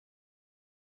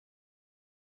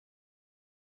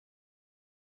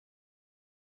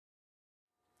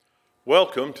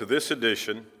Welcome to this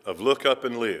edition of Look Up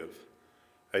and Live,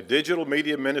 a digital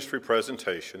media ministry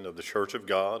presentation of the Church of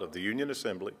God of the Union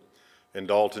Assembly in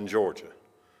Dalton, Georgia.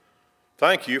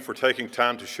 Thank you for taking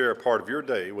time to share a part of your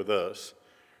day with us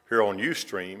here on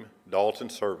Ustream Dalton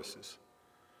Services.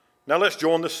 Now let's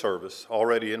join the service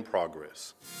already in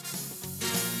progress.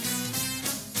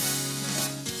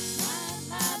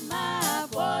 My,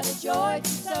 what a joy to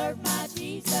serve my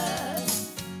Jesus.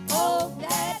 Oh,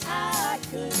 that I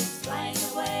could explain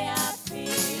the way I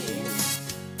feel.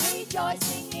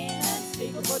 Rejoicing in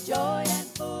unspeakable joy and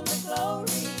full of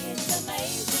glory. It's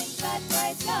amazing, but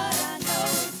praise God, I know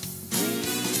it's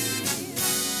real.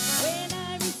 When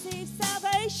I received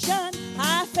salvation,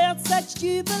 I felt such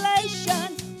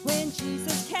jubilation when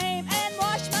Jesus came and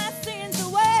washed my sins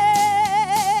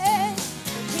away.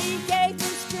 He gave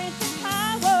me strength and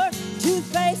power to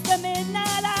face the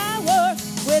midnight hour.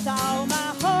 With all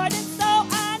my heart and soul,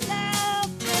 I now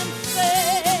can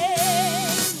say,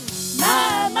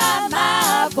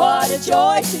 my, what a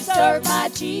joy to serve my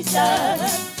Jesus.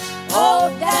 Oh,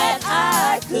 that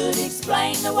I could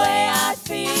explain the way I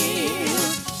feel.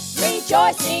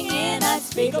 Rejoicing in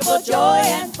unspeakable joy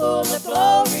and full of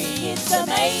glory. It's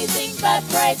amazing, but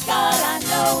praise God, I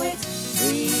know it's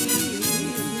real.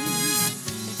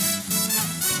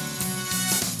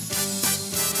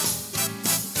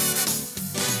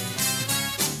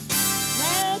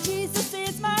 Jesus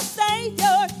is my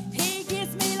Savior. He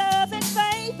gives me love and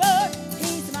favor.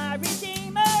 He's my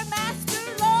Redeemer, Master,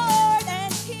 Lord,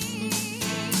 and King.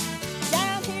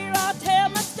 Down here I'll tell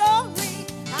my story.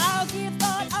 I'll give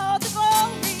God all the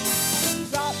glory. He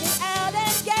brought me out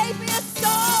and gave me a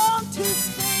song to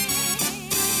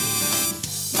sing.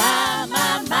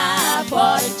 My,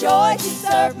 what a joy to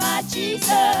serve my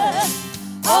Jesus.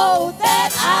 Oh,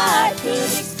 that I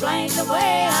could explain the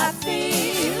way I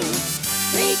feel.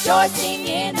 Rejoicing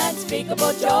in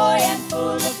unspeakable joy and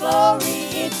full of glory.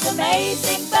 It's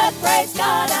amazing, but praise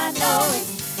God, I know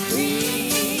it's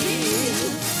real.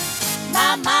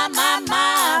 My,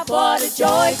 what a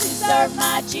joy to serve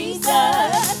my Jesus.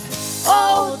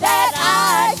 Oh, that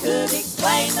I could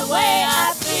explain the way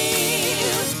I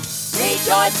feel.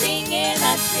 Rejoicing in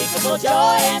unspeakable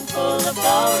joy and full of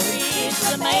glory.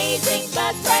 It's amazing,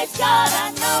 but praise God,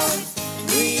 I know it's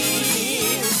real.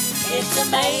 It's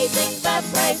amazing, but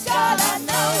praise God, I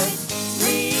know it's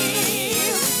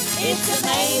real. It's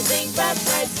amazing, but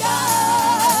praise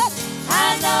God,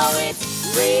 I know it's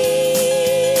real.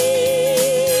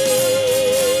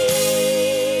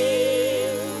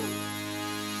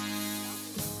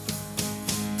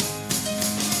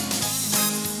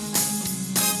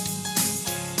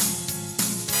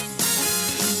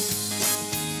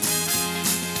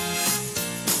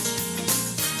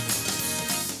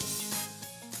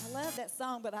 That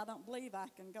song, but I don't believe I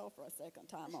can go for a second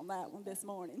time on that one this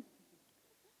morning.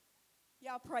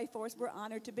 Y'all pray for us. We're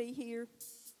honored to be here.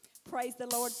 Praise the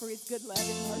Lord for his good love and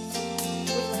mercy.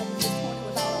 We love him this morning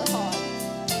with all our heart.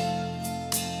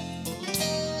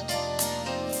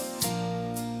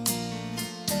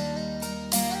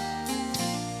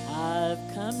 I've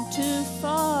come too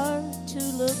far to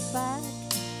look back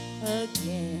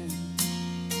again.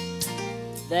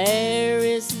 There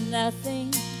is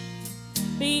nothing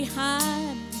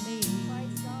behind me.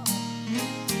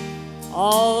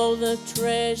 All the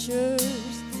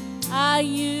treasures I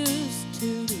used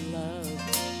to love,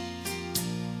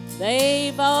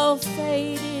 they've all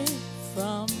faded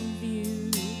from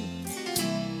view.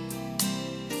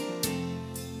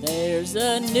 There's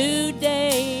a new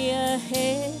day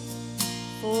ahead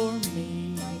for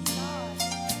me.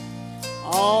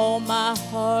 All my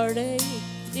heartache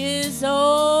is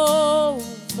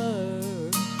over,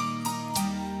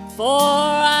 for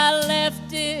I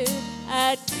left it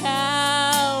at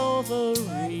Calvary,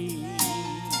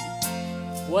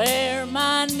 where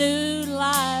my new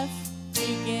life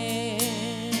began.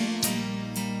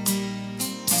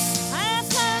 I've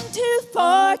come too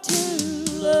far to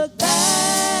look back.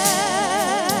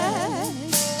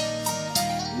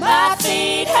 My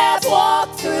feet have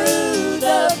walked through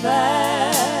the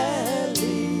valley.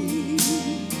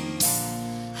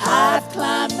 I've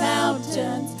climbed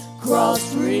mountains,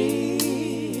 crossed rivers,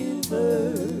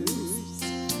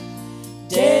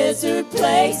 desert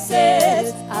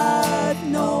places I've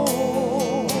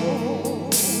known.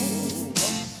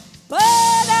 But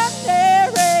I'm there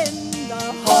in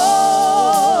the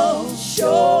home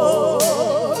shore.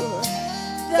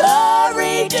 The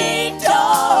redeemed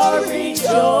are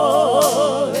rejoicing.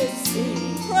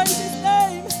 Praise his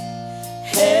name.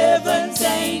 Heaven's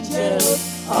angels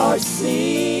are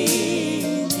singing.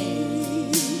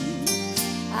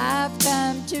 I've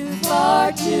come too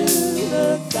far to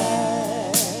look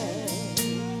back.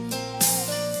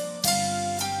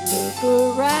 Look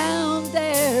around,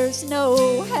 there's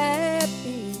no happiness.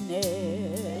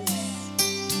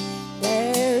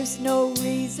 There's no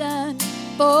reason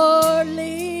for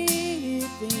living.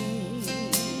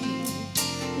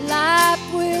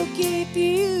 Life will give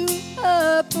you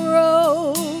a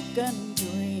broken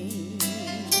dream,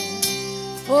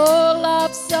 full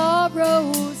of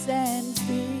sorrows and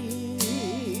fears.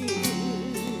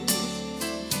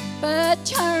 But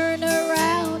turn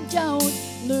around, don't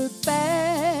look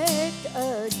back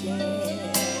again.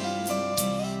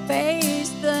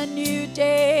 Face the new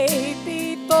day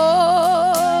before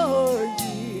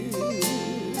you.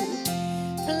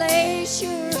 Place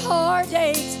your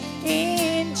heartaches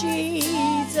in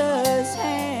Jesus'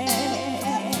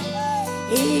 hand.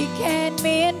 He can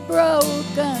mend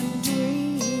broken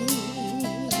dreams.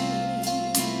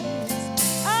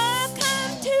 I've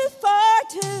come too far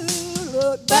to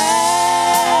look back.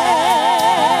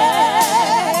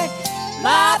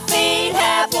 My feet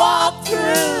have walked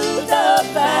through the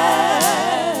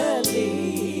valley.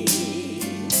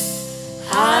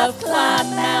 I've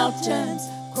climbed mountains,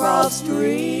 crossed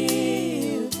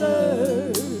rivers,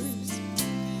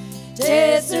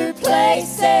 desert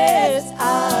places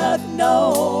I've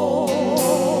known.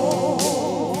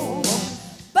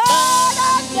 But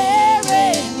I'm there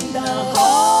in the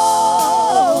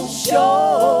home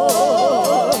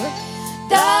shore.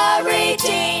 The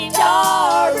redeemed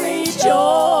are rejoicing.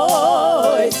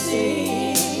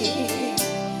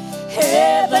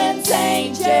 Heaven's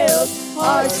angels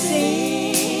are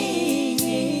singing.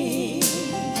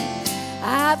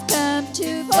 I've come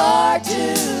too far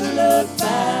to look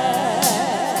back.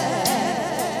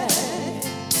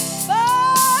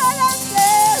 But I'm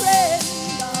there in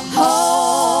the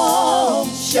home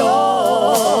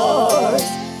shores.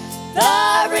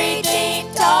 The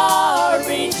redeemed are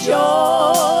rejoicing.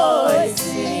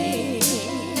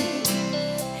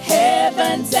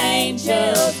 Heaven's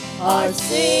angels are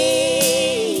singing.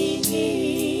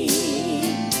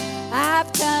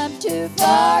 I've come too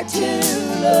far to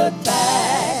look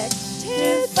back.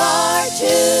 Too far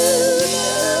to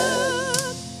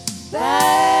look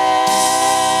back.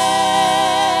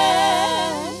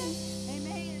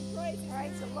 Amen.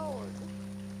 Praise the Lord.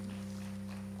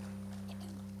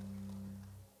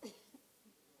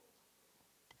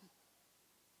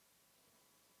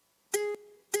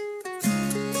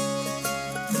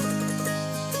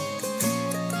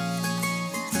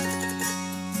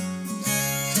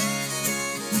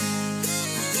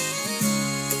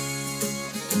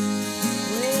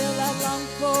 Well, I long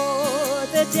for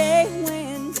the day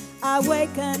when I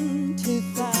waken to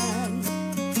find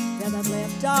that I've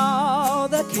left all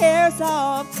the cares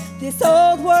of this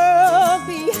old world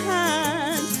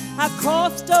behind. I've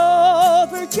crossed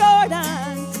over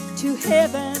Jordan to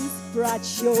heaven's bright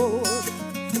shore,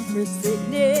 where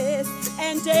sickness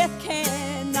and death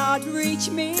cannot reach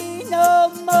me no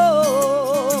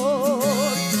more.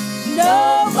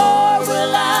 No more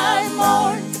will I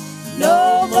mourn,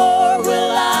 no more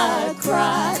will I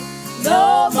cry,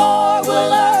 no more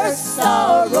will earth's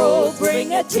sorrow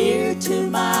bring a tear to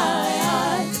my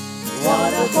eye.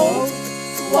 What a hope,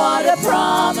 what a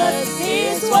promise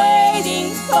is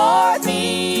waiting for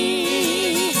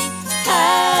me.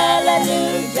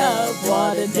 Hallelujah,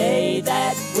 what a day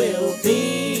that will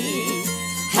be.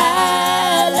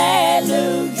 Hallelujah,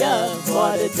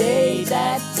 what a day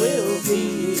that will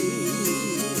be.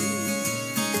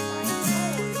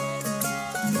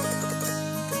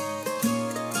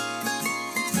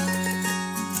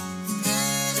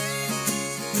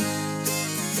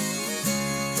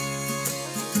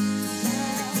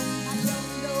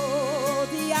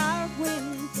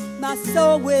 My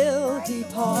soul will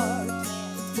depart,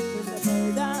 when the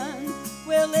burden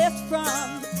will lift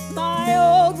from my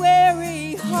old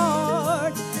weary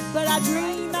heart. But I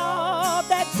dream of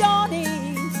that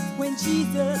dawning when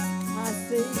Jesus I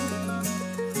see.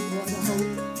 What a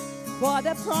hope, what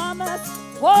a promise,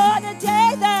 what a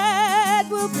day that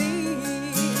will be.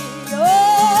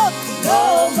 Oh,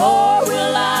 no more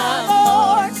will I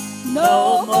mourn,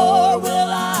 no more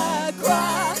will I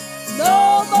cry,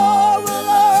 no more will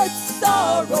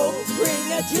sorrow bring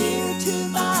a tear to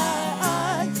my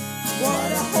eye.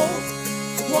 What a hope,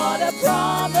 what a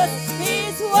promise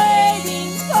is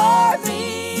waiting for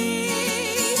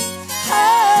me.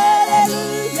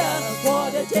 Hallelujah,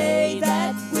 what a day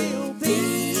that will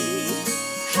be.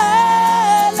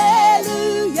 Hallelujah,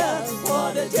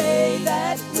 what a day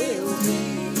that will be.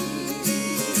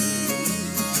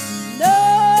 No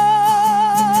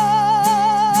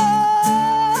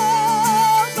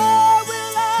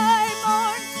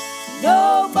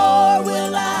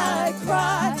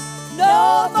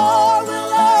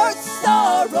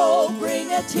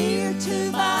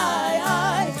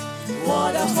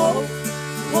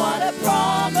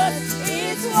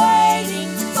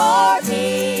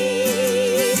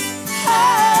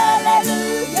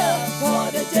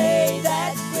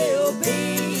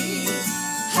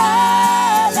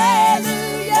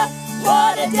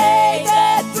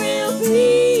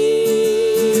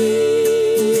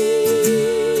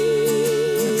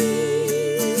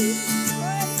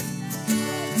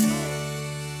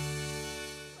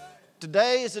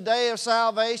a day of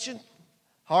salvation,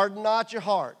 harden not your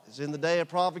heart as in the day of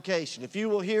provocation. If you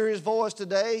will hear His voice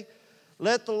today,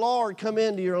 let the Lord come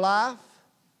into your life.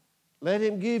 Let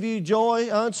Him give you joy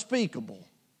unspeakable.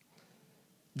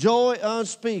 Joy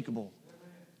unspeakable.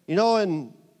 You know,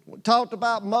 and we talked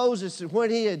about Moses, and when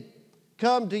he had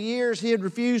come to years, he had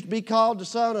refused to be called the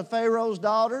son of Pharaoh's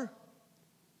daughter,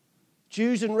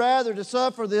 choosing rather to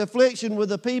suffer the affliction with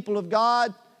the people of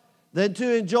God than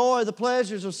to enjoy the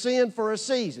pleasures of sin for a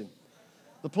season.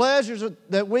 The pleasures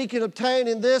that we can obtain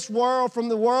in this world from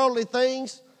the worldly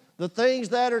things, the things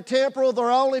that are temporal,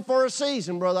 they're only for a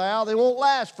season, Brother Al. They won't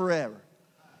last forever.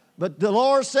 But the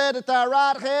Lord said, at thy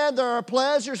right hand there are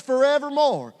pleasures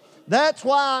forevermore. That's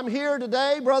why I'm here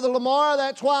today, Brother Lamar.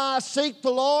 That's why I seek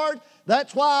the Lord.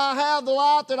 That's why I have the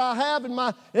life that I have in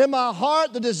my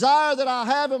heart, the desire that I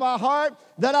have in my heart,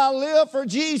 that I live for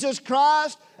Jesus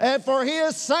Christ and for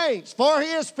His saints, for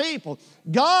His people.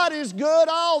 God is good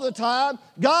all the time.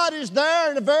 God is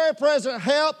there in a very present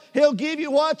help. He'll give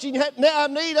you what you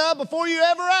have need of before you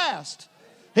ever asked.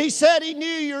 He said He knew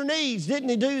your needs. Didn't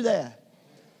He do that?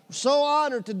 We're so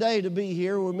honored today to be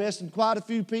here. We're missing quite a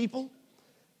few people.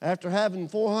 After having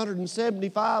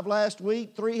 475 last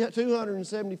week,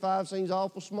 275 seems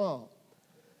awful small.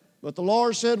 But the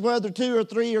Lord said, whether 2 or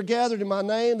 3 are gathered in my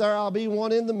name, there I'll be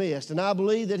one in the midst. And I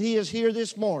believe that He is here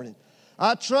this morning.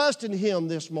 I trust in Him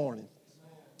this morning.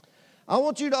 I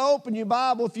want you to open your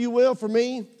Bible, if you will, for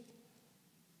me,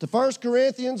 to 1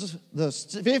 Corinthians, the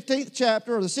 15th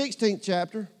chapter, or the 16th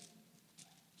chapter,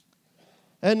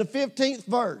 and the 15th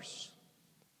verse.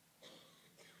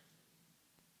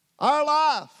 Our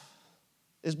life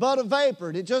is but a vapor.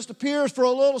 It just appears for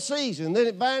a little season, then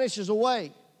it vanishes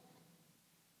away.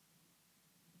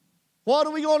 What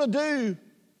are we going to do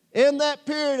in that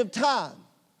period of time?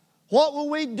 What will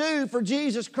we do for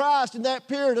Jesus Christ in that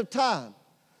period of time?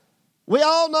 We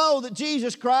all know that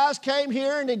Jesus Christ came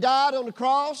here and He died on the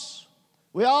cross.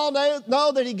 We all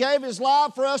know that He gave His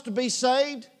life for us to be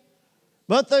saved.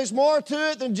 But there's more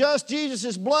to it than just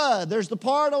Jesus' blood. There's the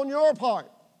part on your part.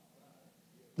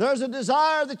 There's a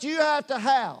desire that you have to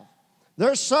have.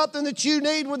 There's something that you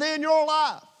need within your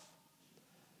life.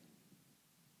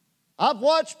 I've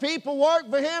watched people work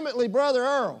vehemently, Brother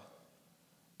Earl,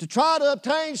 to try to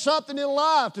obtain something in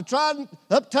life, to try to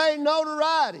obtain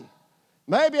notoriety,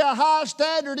 maybe a high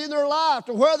standard in their life,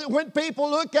 to where when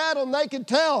people look at them, they can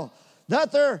tell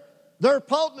that they're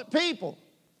potent people,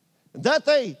 that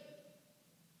they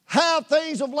have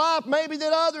things of life maybe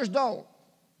that others don't.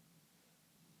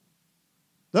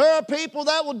 There are people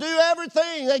that will do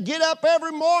everything. They get up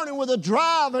every morning with a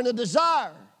drive and a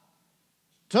desire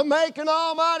to make an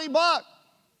almighty buck.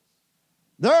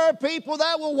 There are people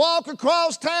that will walk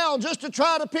across town just to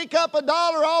try to pick up $1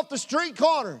 off the street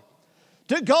corner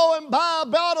to go and buy a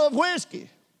bottle of whiskey.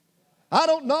 I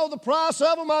don't know the price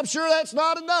of them. I'm sure that's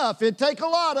not enough. It'd take a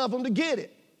lot of them to get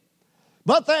it.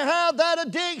 But they have that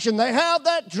addiction. They have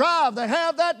that drive. They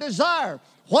have that desire.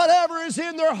 Whatever is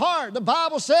in their heart, the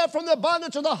Bible said, from the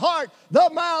abundance of the heart, the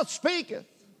mouth speaketh.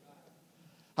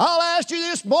 I'll ask you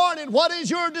this morning, what is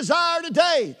your desire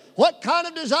today? What kind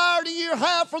of desire do you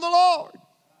have for the Lord?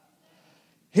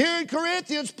 Here in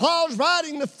Corinthians, Paul's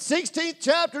writing the 16th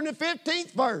chapter and the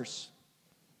 15th verse.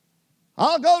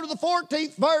 I'll go to the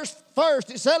 14th verse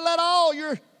first. It said, let all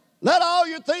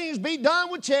your things be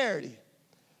done with charity.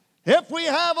 If we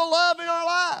have a love in our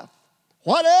life,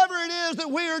 whatever it is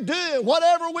that we are doing,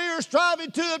 whatever we are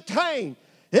striving to obtain,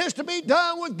 is to be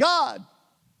done with God.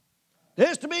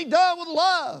 It's to be done with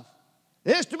love.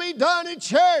 It's to be done in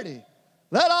charity.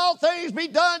 Let all things be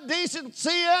done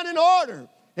decency and in order.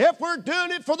 If we're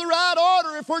doing it for the right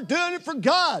order, if we're doing it for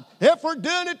God, if we're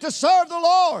doing it to serve the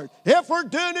Lord, if we're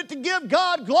doing it to give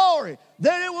God glory,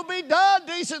 then it will be done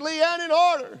decently and in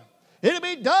order. It'll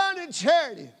be done in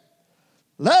charity.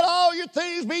 Let all your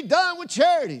things be done with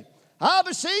charity. I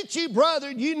beseech you,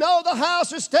 brethren, you know the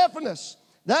house of Stephanus,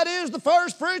 that is the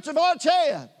first fruits of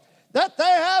Achaia, that they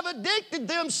have addicted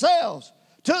themselves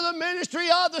to the ministry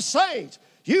of the saints.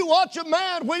 You watch a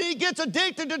man when he gets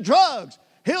addicted to drugs,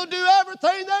 he'll do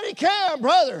everything that he can,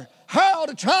 brother, how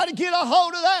to try to get a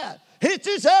hold of that. It's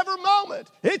his every moment.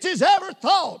 It's his every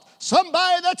thought.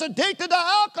 Somebody that's addicted to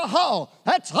alcohol,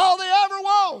 that's all they ever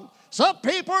want. Some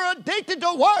people are addicted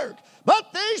to work.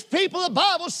 But these people, the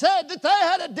Bible said that they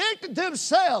had addicted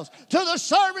themselves to the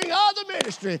serving of the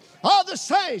ministry of the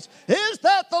saints. Is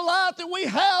that the life that we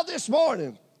have this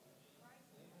morning?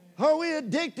 Are we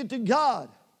addicted to God?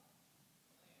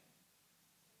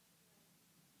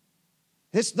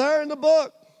 It's there in the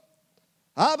book.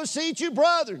 I beseech you,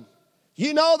 brethren,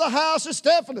 you know the house of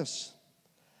Stephanus,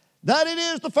 that it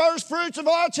is the first fruits of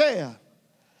Achaia,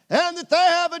 and that they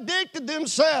have addicted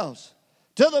themselves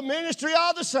to the ministry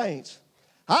of the saints.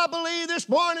 I believe this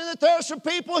morning that there are some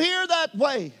people here that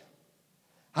way.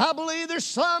 I believe there's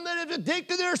some that have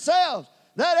addicted themselves,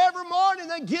 that every morning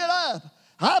they get up.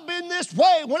 I've been this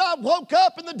way when I woke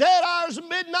up in the dead hours of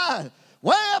midnight,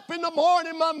 way up in the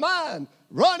morning, my mind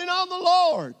running on the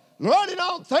Lord, running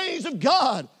on things of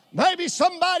God. Maybe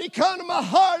somebody come to my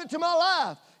heart and to my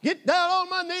life, get down on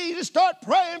my knees and start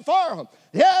praying for them.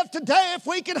 Yeah, today if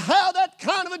we can have that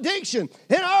kind of addiction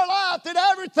in our life, that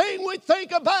everything we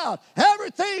think about,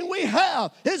 everything we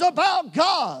have is about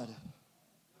God.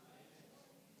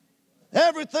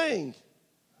 Everything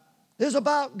is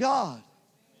about God.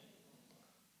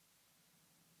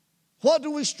 What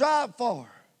do we strive for?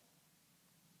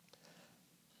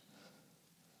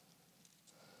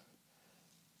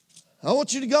 I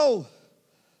want you to go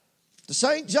to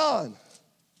St. John,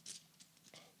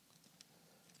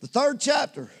 the 3rd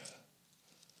chapter.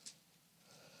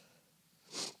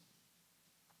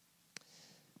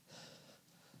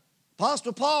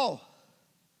 Apostle Paul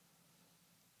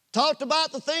talked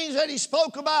about the things that he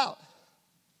spoke about.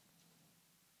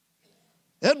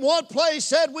 In one place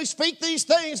said, we speak these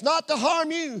things not to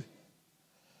harm you,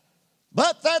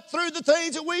 but that through the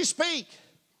things that we speak,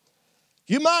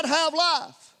 you might have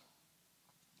life.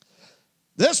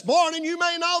 This morning you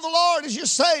may know the Lord as your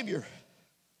Savior.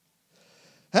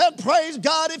 And praise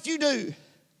God if you do.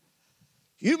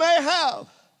 You may have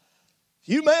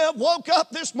woke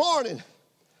up this morning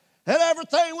and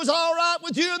everything was all right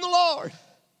with you and the Lord.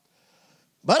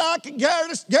 But I can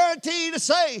guarantee you to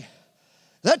say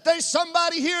that there's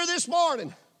somebody here this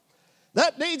morning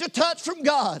that needs a touch from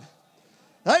God.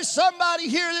 There's somebody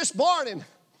here this morning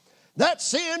that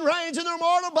sin reigns in their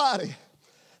mortal body.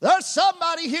 There's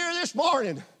somebody here this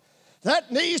morning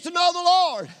that needs to know the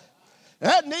Lord,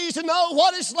 that needs to know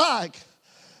what it's like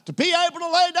to be able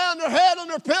to lay down their head on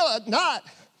their pillow at night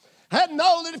and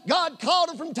know that if God called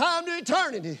them from time to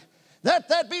eternity, that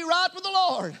that'd be right with the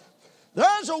Lord.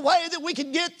 There's a way that we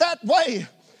can get that way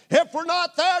if we're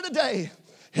not there today.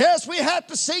 Yes, we have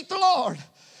to seek the Lord.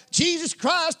 Jesus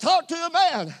Christ talked to a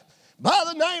man by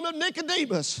the name of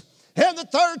Nicodemus in the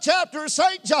 3rd chapter of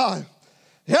St. John.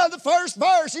 In the 1st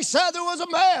verse, he said there was a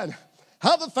man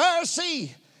of a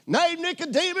Pharisee named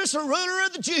Nicodemus, a ruler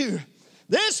of the Jews.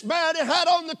 This man had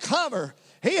on the cover.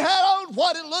 He had on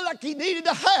what it looked like he needed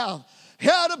to have. He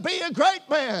had to be a great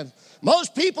man.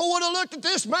 Most people would have looked at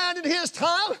this man in his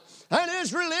time and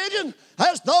his religion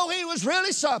as though he was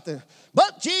really something.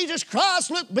 But Jesus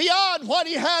Christ looked beyond what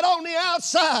he had on the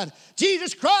outside.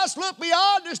 Jesus Christ looked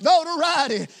beyond his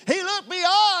notoriety. He looked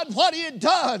beyond what he had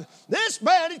done. This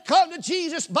man had come to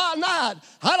Jesus by night.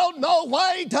 I don't know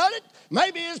why he done it.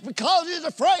 Maybe it's because he was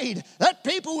afraid that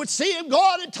people would see him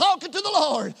going and talking to the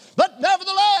Lord. But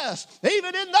nevertheless,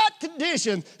 even in that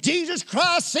condition, Jesus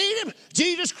Christ seen him.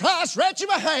 Jesus Christ reached him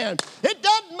a hand. It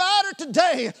doesn't matter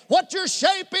today what your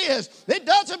shape is. It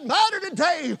doesn't matter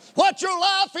today what your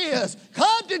life is.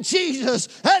 Come to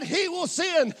Jesus and he will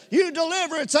send you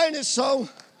deliverance. Ain't it so?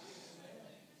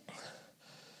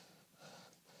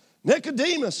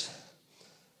 Nicodemus,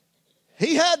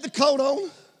 he had the coat on.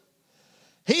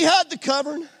 He had the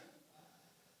covering.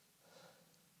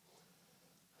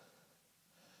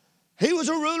 He was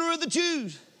a ruler of the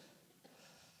Jews.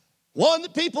 One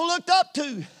that people looked up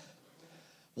to.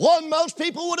 One most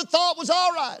people would have thought was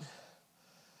all right.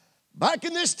 Back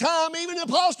in this time, even the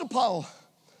Apostle Paul,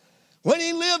 when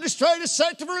he lived a straight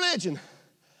sect of religion,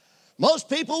 most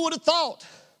people would have thought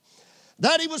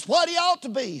that he was what he ought to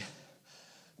be.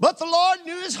 But the Lord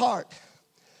knew his heart.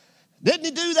 Didn't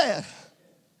he do that?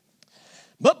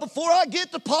 But before I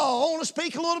get to Paul, I want to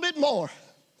speak a little bit more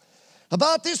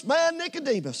about this man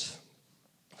Nicodemus.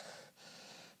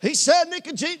 He said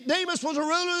Nicodemus was a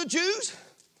ruler of the Jews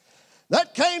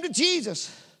that came to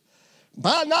Jesus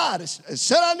by night and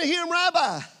said unto him,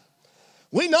 Rabbi,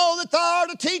 we know that thou art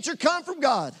a teacher come from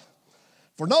God.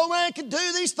 For no man can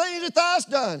do these things that thou hast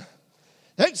done,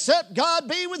 except God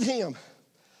be with him.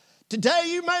 Today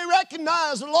you may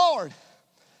recognize the Lord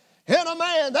in a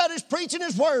man that is preaching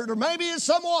his word, or maybe in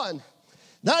someone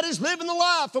that is living the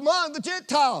life among the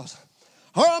Gentiles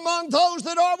or among those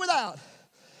that are without.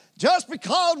 Just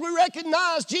because we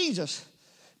recognize Jesus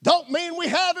don't mean we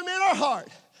have him in our heart.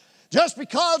 Just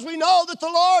because we know that the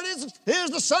Lord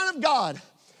is the Son of God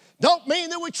don't mean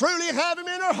that we truly have him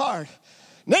in our heart.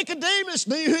 Nicodemus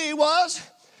knew who he was.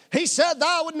 He said,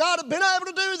 thou would not have been able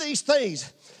to do these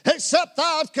things except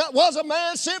thou was a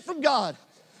man sent from God.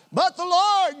 But the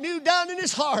Lord knew down in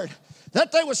his heart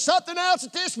that there was something else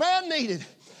that this man needed.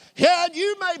 Yeah, and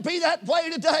you may be that way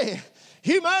today.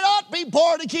 You may not be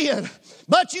born again,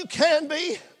 but you can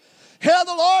be. Here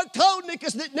the Lord told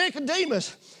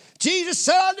Nicodemus, Jesus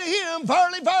said unto him,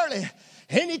 verily, verily.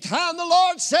 Anytime the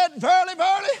Lord said, verily,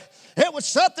 verily, it was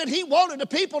something he wanted the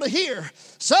people to hear,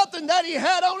 something that he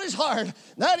had on his heart,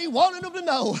 that he wanted them to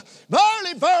know.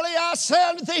 Verily, verily, I say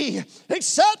unto thee,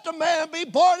 except a man be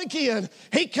born again,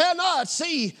 he cannot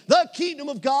see the kingdom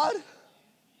of God.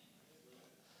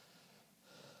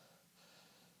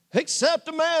 Except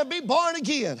a man be born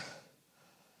again,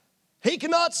 he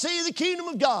cannot see the kingdom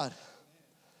of God.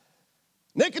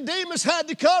 Nicodemus had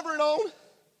the covering on.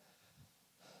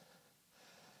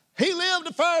 He lived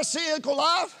a Pharisaical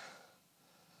life.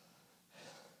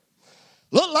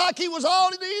 Looked like he was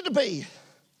all he needed to be.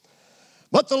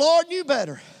 But the Lord knew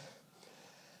better.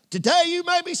 Today you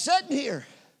may be sitting here.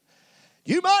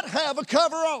 You might have a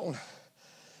cover on.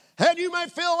 And you may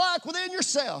feel like within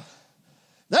yourself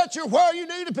that you're where you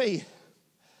need to be.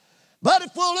 But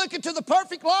if we'll look into the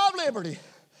perfect law of liberty,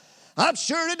 I'm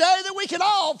sure today that we can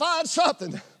all find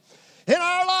something in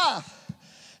our life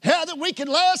that we can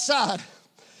lay aside.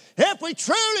 If we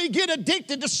truly get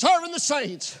addicted to serving the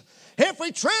saints, if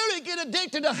we truly get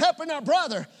addicted to helping our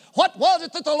brother, what was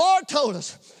it that the Lord told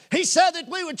us? He said that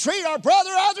we would treat our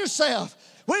brother as ourselves.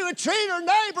 We would treat our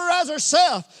neighbor as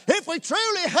ourselves. If we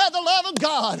truly had the love of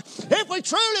God, if we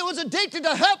truly was addicted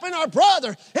to helping our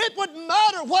brother, it wouldn't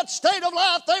matter what state of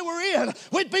life they were in.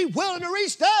 We'd be willing to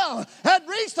reach down and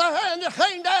reach their hand and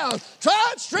hang down. Try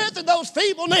and strengthen those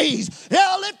feeble knees.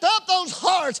 Yeah, lift up those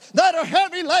hearts that are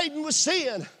heavy laden with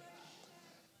sin.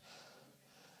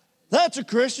 That's a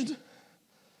Christian.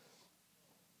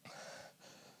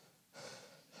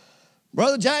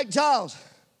 Brother Jack Giles,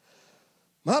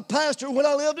 my pastor when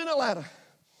I lived in Atlanta,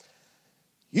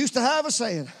 used to have a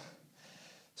saying.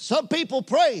 Some people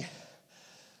pray,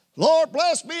 Lord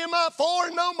bless me and my four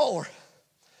and no more.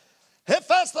 If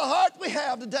that's the heart we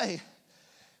have today,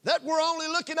 that we're only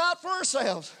looking out for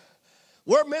ourselves,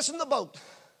 we're missing the boat.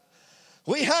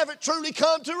 We haven't truly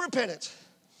come to repentance.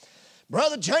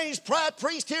 Brother James Pratt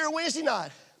preached here Wednesday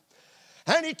night,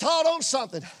 and he taught on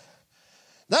something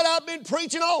that I've been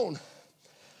preaching on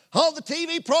the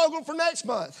TV program for next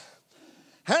month.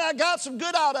 And I got some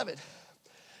good out of it.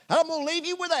 And I'm going to leave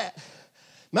you with that.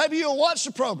 Maybe you'll watch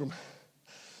the program.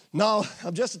 No,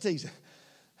 I'm just a teaser.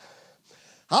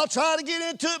 I'll try to get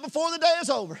into it before the day is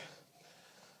over.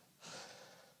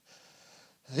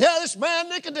 Yeah, this man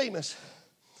Nicodemus,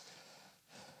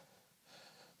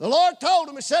 the Lord told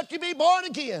him, except you be born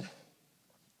again,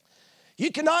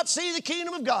 you cannot see the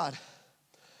kingdom of God.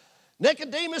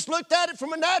 Nicodemus looked at it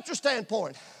from a natural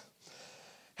standpoint.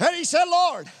 And he said,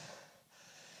 Lord,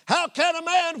 how can a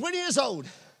man when he is old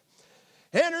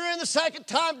enter in the second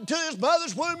time into his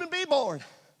mother's womb and be born?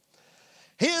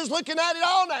 He is looking at it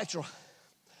all natural.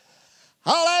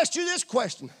 I'll ask you this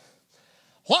question.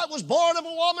 What was born of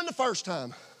a woman the first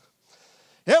time?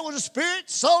 It was a spirit,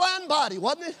 soul, and body,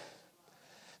 wasn't it?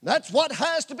 That's what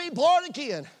has to be born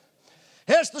again.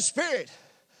 It's the spirit,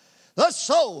 the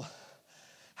soul,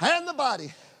 and the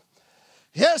body.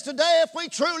 Yes, today if we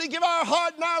truly give our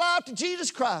heart and our life to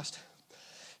Jesus Christ,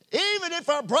 even if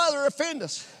our brother offend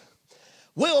us,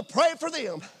 we'll pray for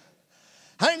them.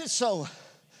 Ain't it so?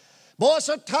 Boy,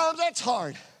 sometimes that's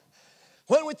hard.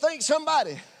 When we think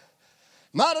somebody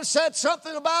might have said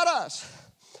something about us.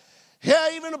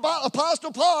 Yeah, even about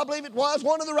Apostle Paul, I believe it was,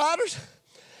 one of the writers.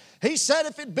 He said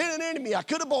if it'd been an enemy, I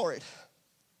could have bore it.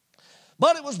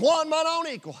 But it was one mine own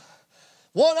equal.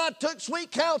 One I took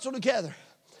sweet counsel together.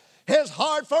 It's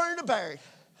hard for him to bear it.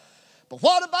 But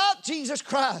what about Jesus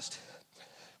Christ?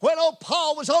 When old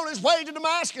Paul was on his way to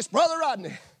Damascus, Brother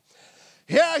Rodney,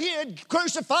 yeah, he had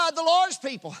crucified the Lord's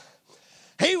people.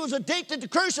 He was addicted to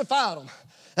crucify them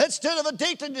instead of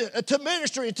addicted to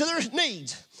ministry, to their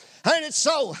needs. Ain't it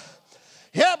so?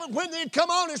 Yeah, but when they'd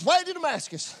come on his way to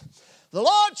Damascus, the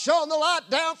Lord shone the light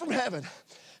down from heaven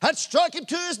and struck him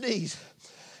to his knees.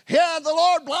 Yeah, the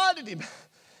Lord blinded him.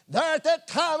 There at that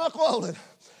time, Uncle Olin,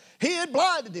 he had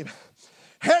blinded him.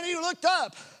 And he looked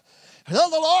up. And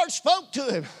the Lord spoke to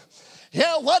him.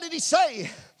 Yeah, what did he say?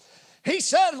 He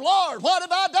said, Lord, what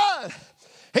have I done?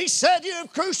 He said, you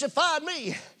have crucified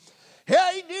me.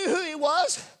 Yeah, he knew who he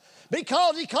was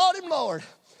because he called him Lord.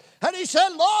 And he said,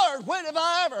 Lord, when have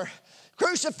I ever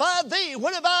crucified thee?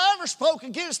 When have I ever spoke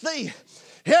against thee?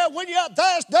 Yeah, when thou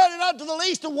hast done it unto the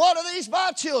least of one of these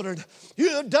my children, you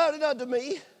have done it unto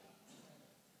me.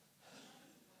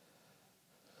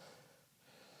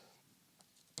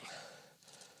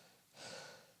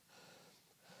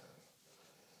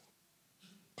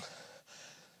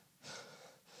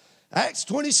 Acts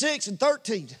 26 and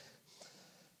 13.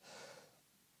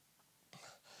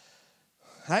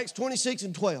 Acts 26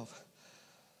 and 12.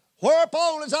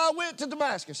 Whereupon, as I went to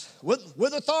Damascus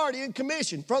with authority and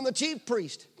commission from the chief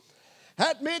priest,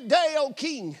 at midday, O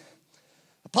king,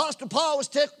 Apostle Paul was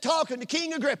talking to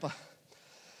King Agrippa.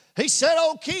 He said,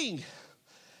 O king,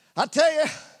 I tell you,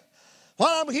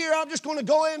 while I'm here, I'm just going to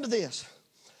go into this.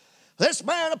 This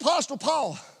man, Apostle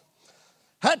Paul,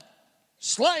 had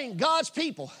slain God's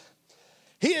people.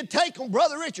 He had taken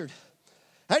Brother Richard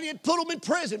and he had put him in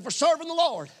prison for serving the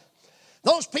Lord.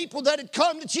 Those people that had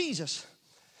come to Jesus.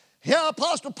 Yeah,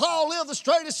 Apostle Paul lived the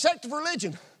straightest sect of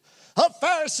religion, of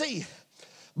Pharisee,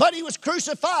 but he was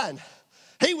crucifying.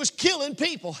 He was killing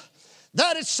people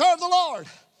that had served the Lord,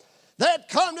 that had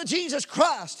come to Jesus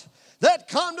Christ, that had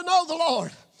come to know the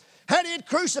Lord, and he had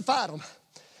crucified them.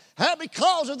 And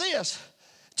because of this,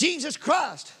 Jesus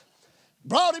Christ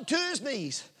brought him to his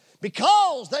knees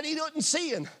because that he didn't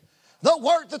see the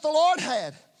work that the Lord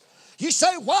had. You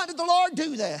say, why did the Lord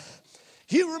do that?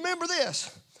 You remember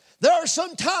this. There are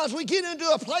some times we get into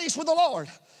a place with the Lord.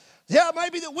 Yeah,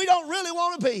 maybe that we don't really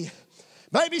want to be.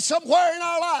 Maybe somewhere in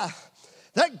our life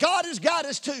that God has got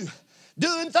us to,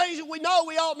 doing things that we know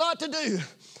we ought not to do.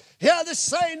 Yeah,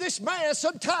 this man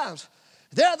sometimes,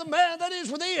 they're the man that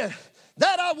is within.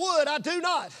 That I would, I do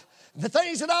not. The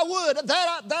things that I would,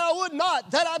 that I would not,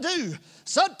 that I do.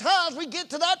 Sometimes we get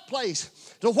to that place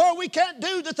to where we can't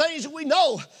do the things that we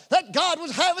know that God would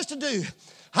have us to do.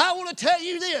 I want to tell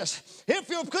you this. If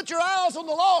you'll put your eyes on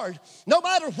the Lord, no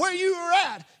matter where you are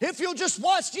at, if you'll just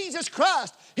watch Jesus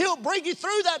Christ, He'll bring you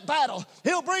through that battle.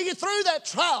 He'll bring you through that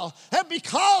trial. And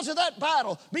because of that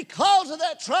battle, because of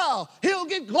that trial, He'll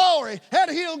get glory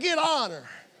and He'll get honor.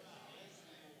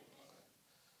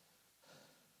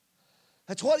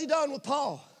 That's what He done with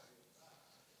Paul.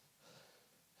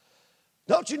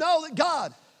 Don't you know that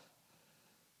God,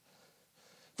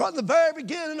 from the very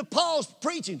beginning of Paul's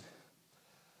preaching,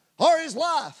 or his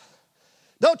life,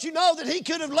 don't you know that He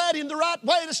could have led him the right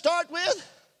way to start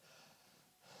with?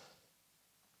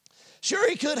 Sure,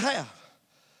 He could have.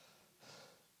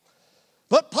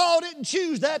 But Paul didn't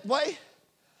choose that way.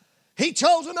 He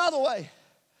chose another way.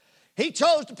 He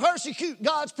chose to persecute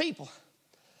God's people.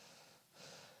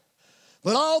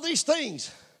 But all these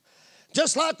things,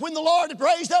 just like when the Lord had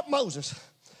raised up Moses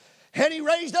and He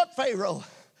raised up Pharaoh,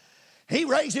 He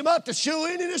raised him up to show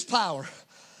in His power.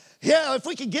 Yeah, if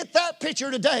we could get that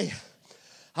picture today,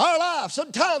 our life,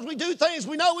 sometimes we do things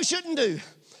we know we shouldn't do.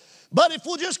 But if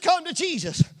we'll just come to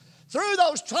Jesus, through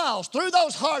those trials, through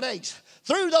those heartaches,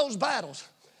 through those battles,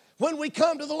 when we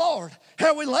come to the Lord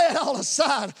and we lay it all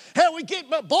aside and we get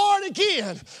born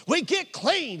again, we get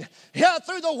clean, yeah,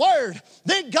 through the Word,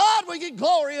 then God will get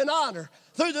glory and honor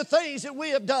through the things that we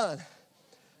have done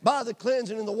by the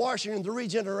cleansing and the washing and the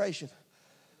regeneration.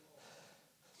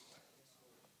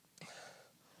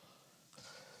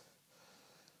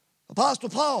 Apostle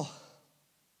Paul,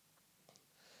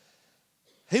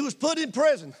 he was put in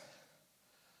prison.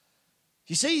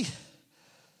 You see,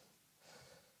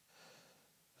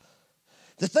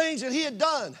 the things that he had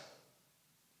done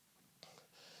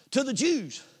to the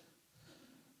Jews,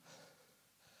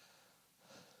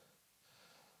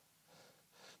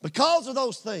 because of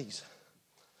those things,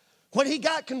 when he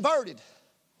got converted,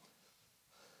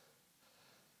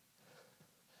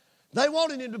 they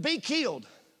wanted him to be killed.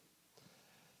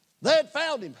 They had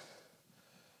found him.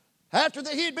 After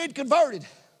that he had been converted,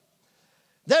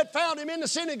 they had found him in the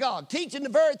synagogue teaching the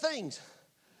very things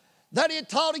that he had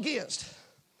taught against.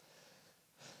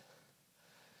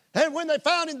 And when they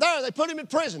found him there, they put him in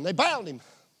prison. They bound him.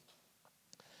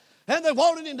 And they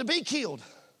wanted him to be killed.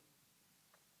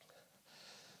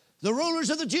 The rulers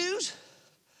of the Jews,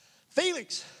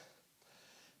 Felix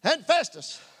and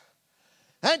Festus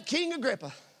and King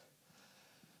Agrippa,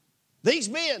 these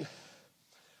men,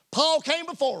 Paul came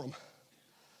before them.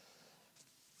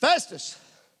 Festus,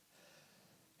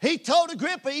 he told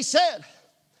Agrippa, he said,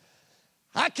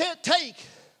 I can't take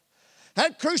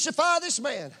and crucify this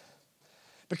man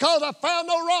because I found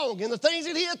no wrong in the things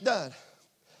that he had done.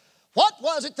 What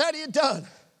was it that he had done?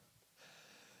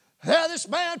 Yeah, this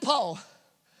man, Paul,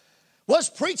 was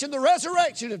preaching the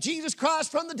resurrection of Jesus Christ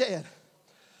from the dead.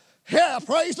 Yeah,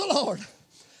 praise the Lord.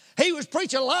 He was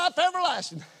preaching life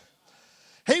everlasting.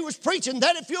 He was preaching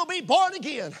that if you'll be born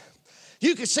again,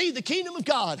 you can see the kingdom of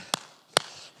God.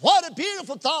 What a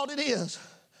beautiful thought it is.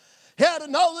 He had to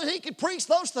know that he could preach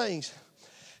those things.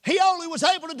 He only was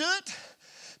able to do it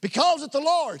because that the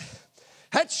Lord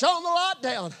had shone the light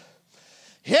down.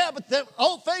 Yeah, but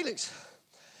old Felix,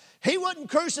 he wouldn't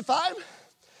crucify him.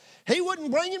 He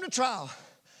wouldn't bring him to trial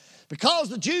because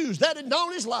the Jews that had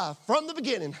known his life from the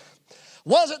beginning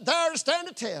wasn't there to stand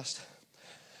a test.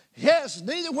 Yes,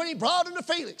 neither when he brought him to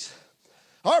Felix,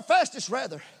 or Festus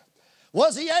rather,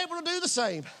 was he able to do the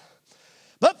same.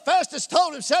 But Festus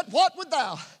told him, said, what would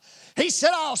thou? He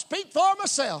said, I'll speak for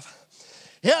myself.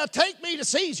 Yeah, take me to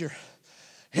Caesar.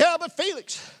 Yeah, but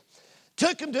Felix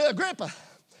took him to Agrippa,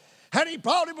 and he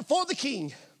brought him before the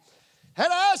king. And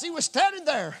as he was standing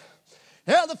there,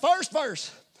 yeah, the first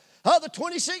verse of the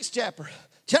 26th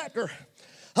chapter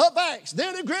of Acts,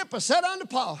 then Agrippa said unto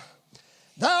Paul,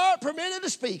 thou art permitted to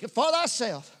speak for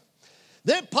thyself.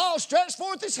 Then Paul stretched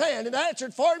forth his hand and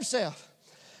answered for himself,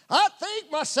 I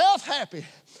think myself happy.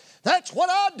 That's what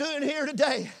I'm doing here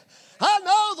today. I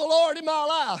know the Lord in my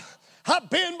life. I've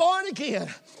been born again.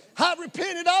 I've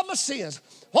repented of my sins.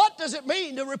 What does it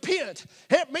mean to repent?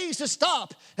 It means to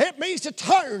stop. It means to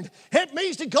turn. It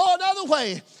means to go another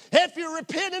way. If you're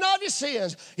repenting of your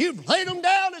sins, you've laid them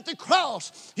down at the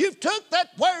cross. You've took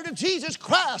that word of Jesus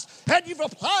Christ and you've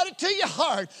applied it to your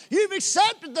heart. You've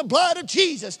accepted the blood of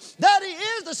Jesus, that he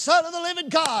is the Son of the living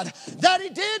God, that he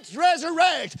did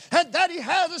resurrect, and that he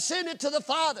has ascended to the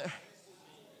Father.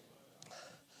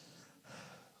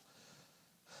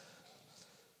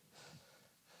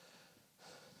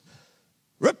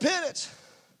 Repentance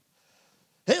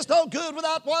is no good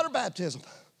without water baptism.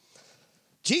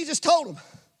 Jesus told him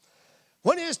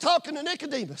when he was talking to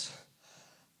Nicodemus,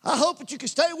 I hope that you can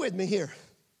stay with me here.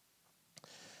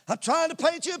 I'm trying to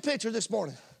paint you a picture this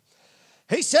morning.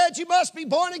 He said you must be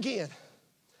born again.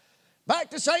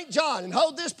 Back to St. John and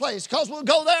hold this place because we'll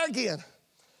go there again.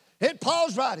 In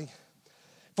Paul's writing,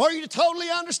 for you to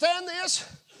totally understand this,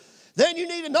 then you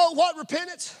need to know what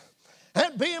repentance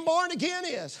and being born again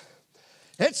is.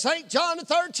 It's St. John, the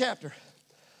 3rd chapter.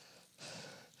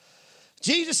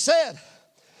 Jesus said,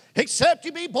 except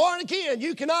you be born again,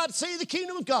 you cannot see the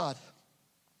kingdom of God.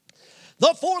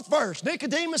 The 4th verse,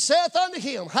 Nicodemus saith unto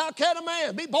him, how can a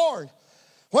man be born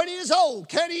when he is old?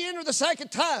 Can he enter the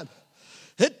second time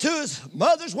into his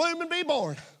mother's womb and be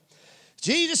born?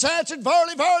 Jesus answered,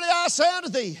 verily, verily, I say unto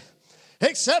thee,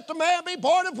 except a man be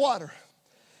born of water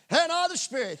and of the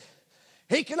Spirit,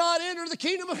 he cannot enter the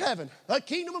kingdom of heaven, the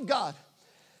kingdom of God.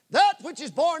 That which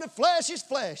is born of flesh is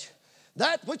flesh.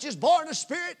 That which is born of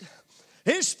spirit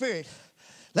is spirit.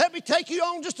 Let me take you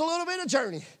on just a little bit of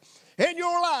journey in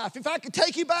your life. If I could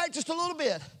take you back just a little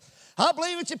bit. I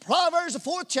believe it's in Proverbs, the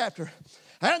 4th chapter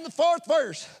and the 4th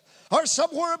verse, or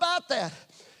somewhere about that.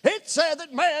 It said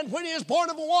that man, when he is born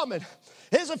of a woman,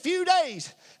 is a few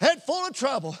days and full of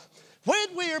trouble.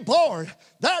 When we are born,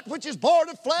 that which is born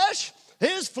of flesh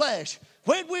is flesh.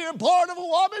 When we are born of a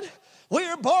woman, we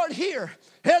are born here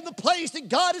in the place that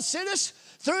God has sent us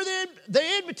through the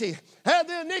enmity and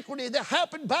the iniquity that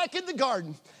happened back in the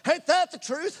garden. Ain't that the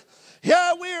truth?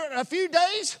 Yeah, we're in a few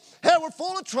days and we're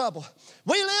full of trouble.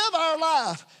 We live our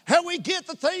life and we get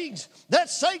the things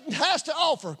that Satan has to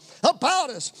offer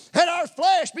about us, and our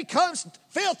flesh becomes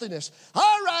filthiness.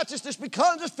 Our righteousness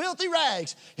becomes as filthy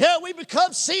rags. Yeah, we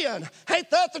become sin. Ain't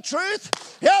that the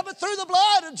truth? Yeah, but through the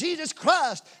blood of Jesus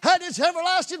Christ and his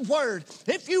everlasting word,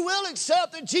 if you will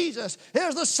accept that Jesus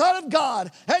is the Son of God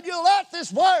and you let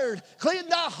this word clean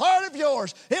thy heart of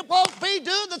yours, it won't be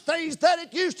doing the things that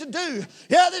it used to do.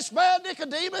 Yeah, this man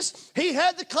Nicodemus, he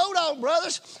had the coat on,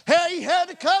 brothers. Yeah, he had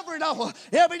the covering on.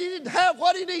 Yeah, but he didn't have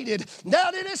what he needed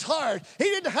down in his heart. He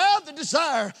didn't have the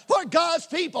desire for God's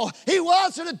people. He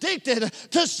wasn't addicted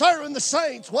to serving the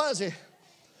saints, was he?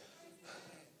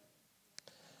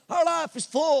 Our life is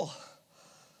full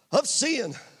of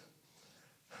sin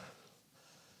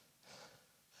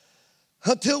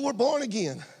until we're born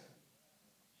again.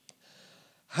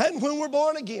 And when we're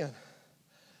born again,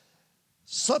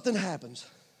 something happens.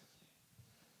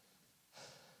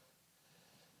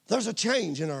 There's a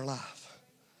change in our life.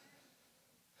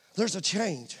 There's a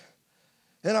change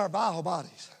in our bio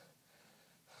bodies.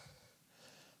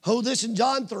 Hold this in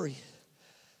John 3.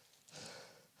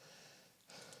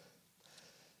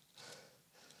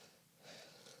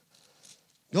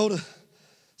 Go to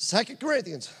 2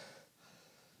 Corinthians,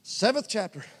 7th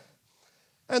chapter,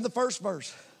 and the 1st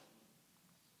verse.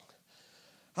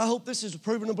 I hope this is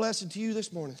proving a blessing to you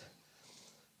this morning.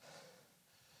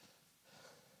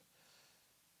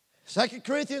 2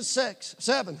 Corinthians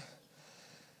 7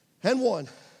 and 1.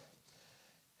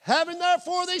 Having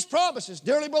therefore these promises,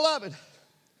 dearly beloved,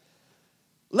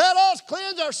 let us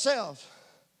cleanse ourselves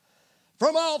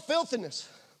from all filthiness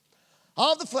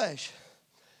of the flesh.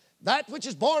 That which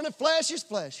is born of flesh is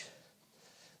flesh.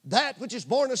 That which is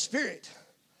born of spirit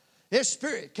is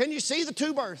spirit. Can you see the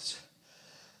two births?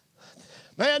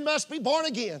 Man must be born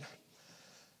again.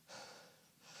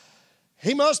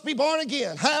 He must be born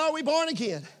again. How are we born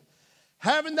again?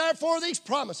 Having therefore these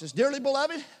promises, dearly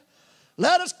beloved,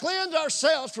 let us cleanse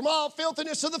ourselves from all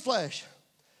filthiness of the flesh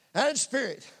and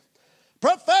spirit,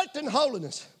 perfecting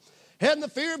holiness and the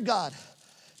fear of God.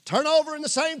 Turn over in the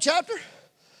same chapter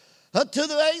to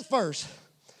the 8th verse.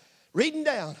 Reading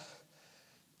down.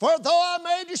 For though I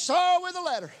made you sorrow with a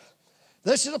letter.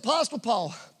 This is Apostle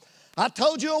Paul. I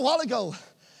told you a while ago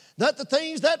that the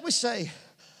things that we say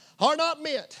are not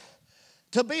meant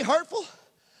to be hurtful,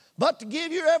 but to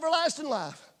give you everlasting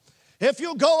life. If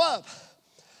you'll go up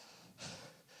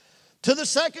to the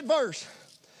 2nd verse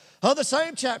of the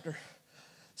same chapter,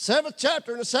 7th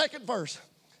chapter and the 2nd verse.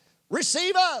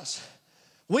 Receive us.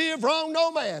 We have wronged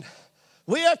no man.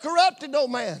 We have corrupted no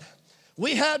man.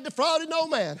 We have defrauded no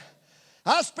man.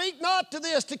 I speak not to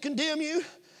this to condemn you,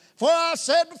 for I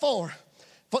said before,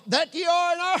 that ye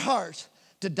are in our hearts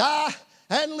to die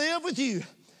and live with you.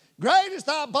 Great is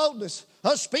thy boldness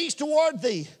of speech toward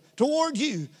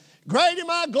you. Great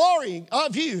am I glorying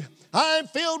of you. I am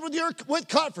filled with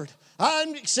comfort. I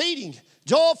am exceeding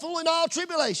joyful in all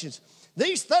tribulations.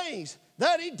 These things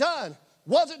that he done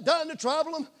wasn't done to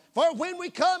trouble him. For when we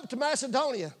come to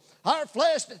Macedonia, our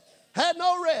flesh had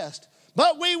no rest,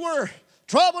 but we were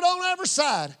troubled on every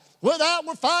side, with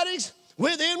outward fightings,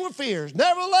 with inward fears.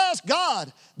 Nevertheless,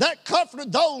 God that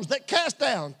comforted those that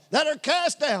are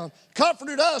cast down,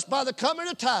 comforted us by the coming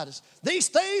of Titus. These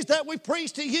things that we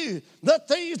preach to you, the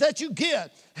things that you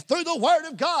get through the Word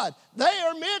of God, they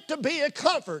are meant to be a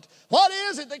comfort. What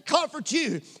is it that comforts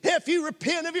you? If you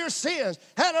repent of your sins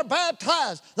and are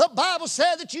baptized, the Bible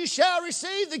said that you shall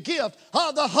receive the gift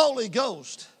of the Holy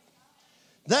Ghost.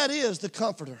 That is the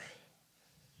comforter.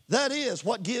 That is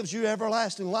what gives you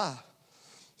everlasting life.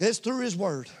 It's through His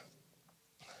Word.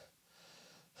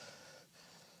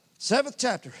 7th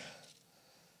chapter,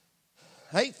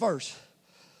 8th verse.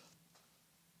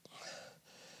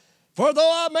 For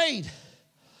though I made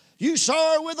you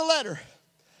sorrow with a letter,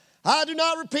 I do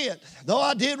not repent, though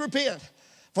I did repent.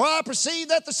 For I perceive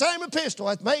that the same epistle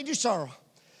hath made you sorrow,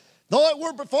 though it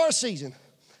were before a season.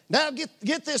 Now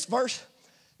get this verse.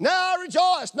 Now I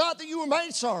rejoice, not that you were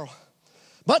made sorrow,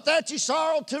 but that you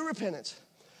sorrowed to repentance.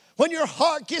 When your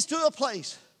heart gets to a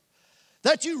place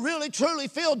that you really truly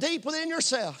feel deep within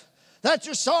yourself, that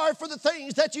you're sorry for the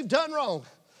things that you've done wrong,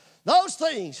 those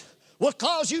things will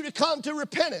cause you to come to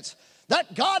repentance.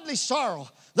 That godly sorrow,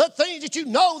 the things that you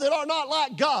know that are not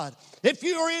like God. If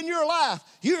you are in your life,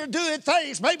 you're doing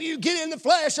things, maybe you get in the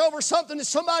flesh over something that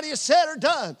somebody has said or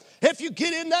done. If you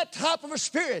get in that type of a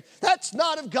spirit, that's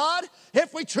not of God.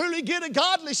 If we truly get a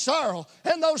godly sorrow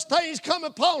and those things come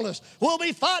upon us, we'll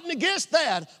be fighting against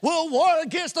that. We'll war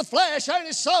against the flesh and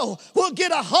his soul. We'll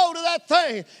get a hold of that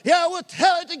thing. Yeah, we'll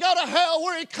tell it to go to hell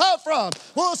where it come from.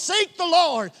 We'll seek the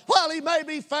Lord while he may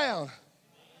be found.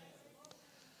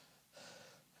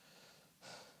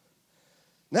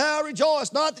 Now I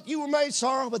rejoice, not that you were made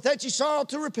sorrow, but that you sorrow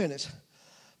to repentance.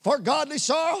 For godly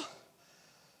sorrow,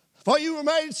 for you were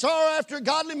made sorrow after a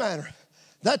godly manner,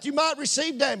 that you might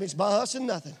receive damage by us and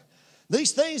nothing.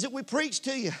 These things that we preach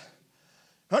to you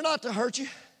are not to hurt you,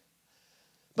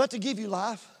 but to give you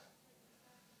life.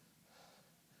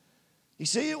 You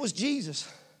see, it was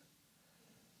Jesus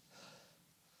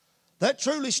that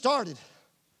truly started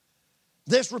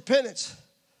this repentance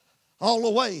all the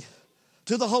way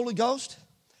to the Holy Ghost.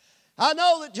 I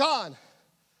know that John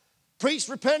preached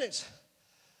repentance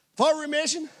for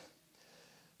remission,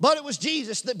 but it was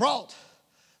Jesus that brought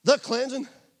the cleansing.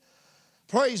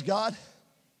 Praise God.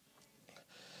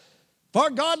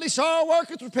 For godly sorrow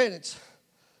worketh repentance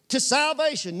to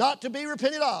salvation, not to be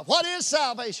repented of. What is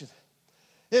salvation?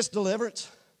 It's deliverance.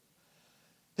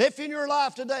 If in your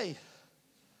life today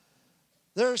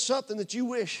there is something that you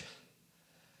wish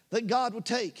that God would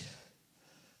take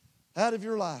out of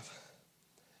your life,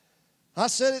 I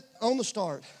said it on the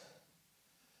start.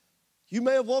 You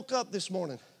may have woke up this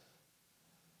morning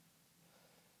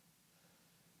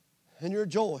and your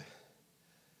joy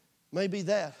may be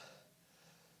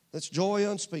that's joy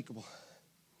unspeakable.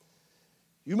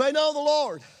 You may know the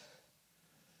Lord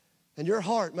and your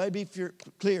heart may be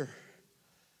clear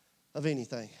of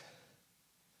anything.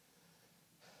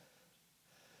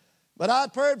 But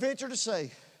I'd peradventure to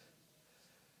say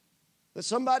that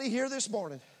somebody here this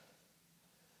morning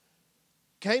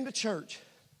came to church,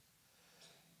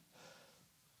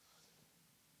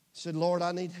 said, Lord,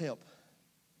 I need help.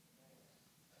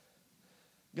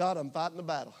 God, I'm fighting a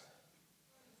battle.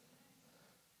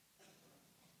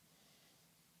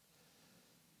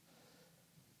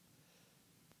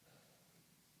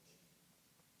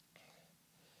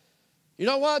 You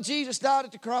know why Jesus died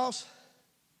at the cross?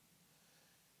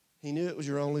 He knew it was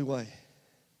your only way.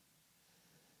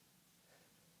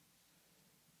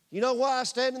 You know why I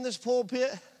stand in this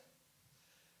pulpit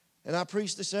and I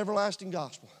preach this everlasting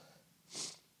gospel?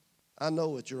 I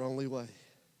know it's your only way.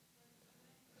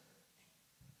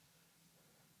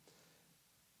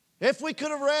 If we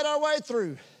could have read our way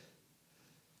through,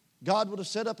 God would have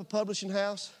set up a publishing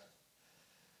house,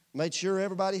 made sure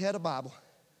everybody had a Bible,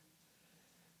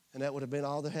 and that would have been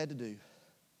all they had to do.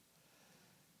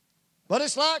 But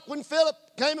it's like when Philip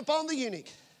came upon the eunuch,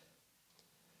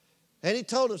 and he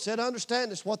told him, said,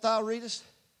 understand this, what thou readest?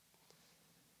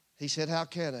 He said, how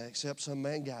can I except some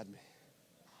man guide me?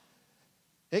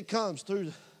 It comes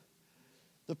through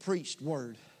the preached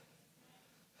word.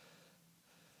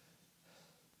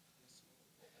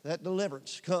 That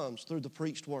deliverance comes through the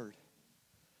preached word.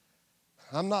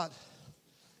 I'm not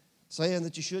saying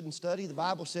that you shouldn't study. The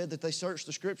Bible said that they searched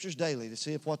the scriptures daily to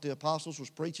see if what the apostles was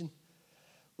preaching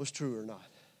was true or not.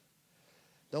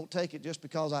 Don't take it just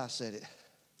because I said it.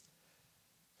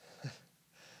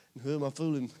 Who am I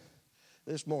fooling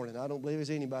this morning? I don't believe there's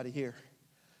anybody here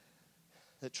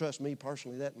that trusts me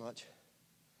personally that much.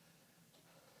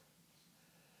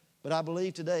 But I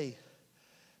believe today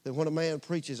that when a man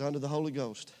preaches under the Holy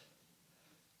Ghost,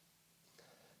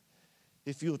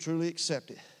 if you'll truly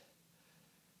accept it,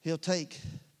 he'll take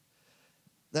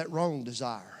that wrong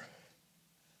desire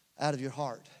out of your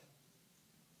heart,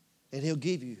 and he'll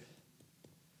give you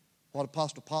what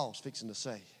Apostle Paul's fixing to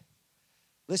say.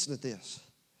 Listen to this.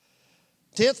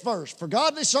 10th verse. For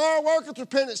godly sorrow worketh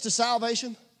repentance to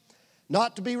salvation,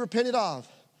 not to be repented of,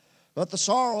 but the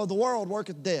sorrow of the world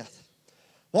worketh death.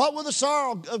 What will the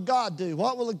sorrow of God do?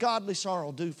 What will a godly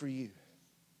sorrow do for you?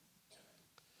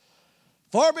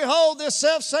 For behold, this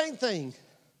selfsame thing,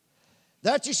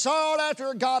 that ye sorrowed after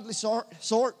a godly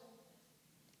sort,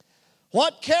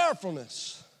 what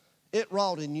carefulness it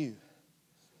wrought in you.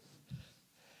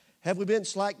 Have we been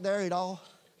slack there at all?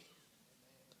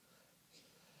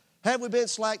 Have we been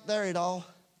slack there at all?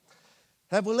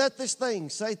 Have we let this thing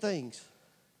say things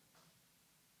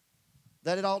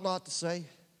that it ought not to say?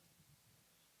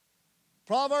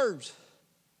 Proverbs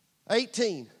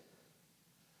 18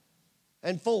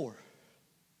 and 4,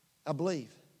 I believe.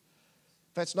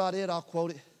 If that's not it, I'll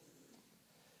quote it.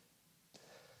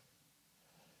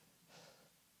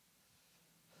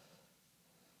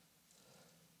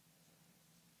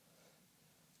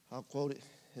 I'll quote it,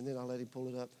 and then I'll let him pull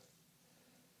it up.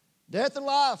 Death and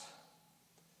life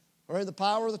are in the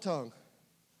power of the tongue.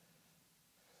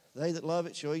 They that love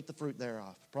it shall eat the fruit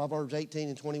thereof. Proverbs 18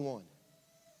 and 21.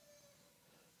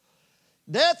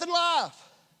 Death and life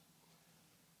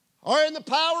are in the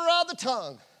power of the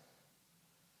tongue.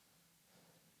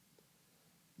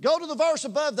 Go to the verse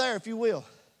above there, if you will.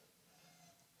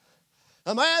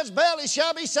 A man's belly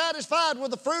shall be satisfied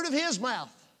with the fruit of his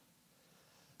mouth.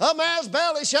 A man's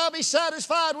belly shall be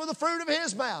satisfied with the fruit of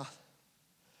his mouth.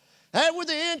 And with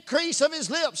the increase of his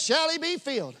lips shall he be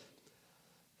filled.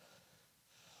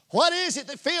 What is it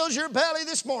that fills your belly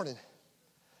this morning?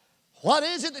 What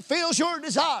is it that fills your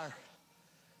desire?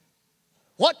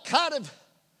 What kind of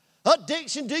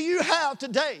addiction do you have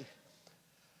today?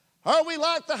 Are we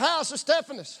like the house of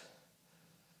Stephanus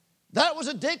that was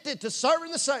addicted to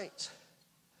serving the saints?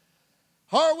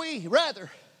 Are we rather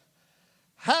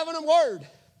having a word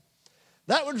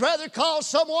that would rather cause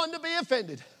someone to be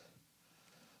offended?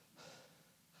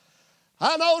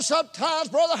 I know sometimes,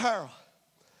 Brother Harold,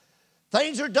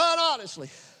 things are done honestly.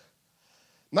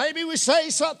 Maybe we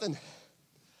say something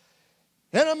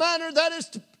in a manner that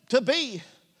is to be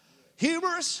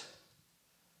humorous,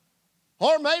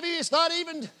 or maybe it's not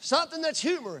even something that's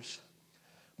humorous,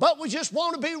 but we just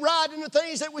want to be right in the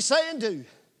things that we say and do.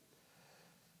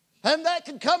 And that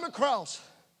can come across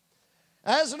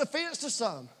as an offense to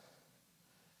some.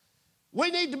 We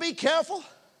need to be careful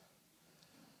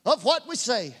of what we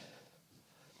say,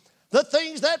 the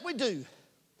things that we do.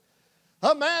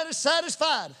 A man is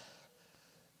satisfied.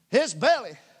 His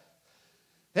belly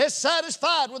is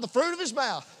satisfied with the fruit of his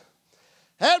mouth,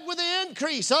 and with the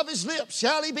increase of his lips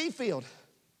shall he be filled.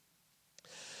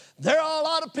 There are a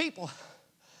lot of people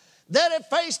that have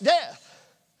faced death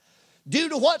due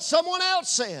to what someone else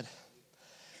said.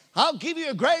 I'll give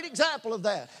you a great example of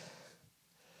that.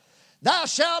 Thou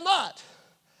shalt not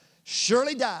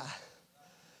surely die.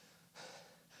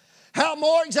 How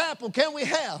more example can we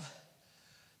have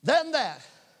than that?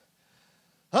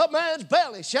 A man's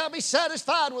belly shall be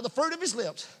satisfied with the fruit of his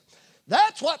lips.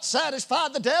 That's what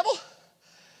satisfied the devil.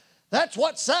 That's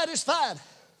what satisfied,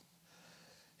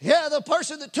 the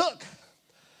person that took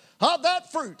of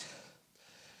that fruit.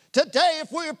 Today,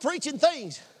 if we're preaching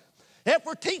things, if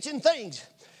we're teaching things,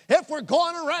 if we're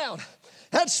going around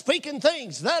and speaking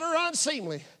things that are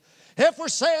unseemly, if we're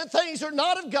saying things that are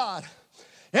not of God,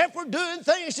 if we're doing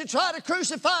things to try to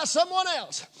crucify someone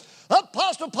else,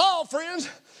 Apostle Paul, friends,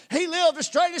 he lived the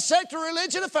straightest secular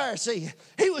religion of Pharisee.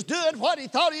 He was doing what he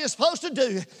thought he was supposed to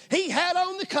do. He had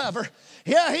on the cover.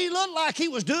 Yeah, he looked like he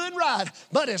was doing right,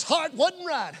 but his heart wasn't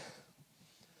right.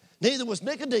 Neither was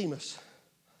Nicodemus.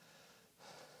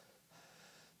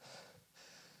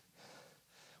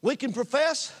 We can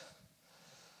profess,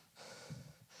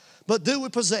 but do we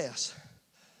possess?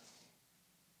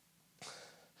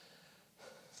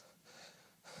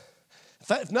 In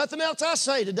fact, if nothing else I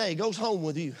say today goes home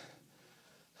with you,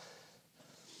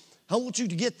 I want you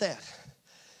to get that.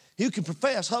 You can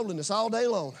profess holiness all day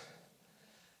long,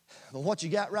 but what you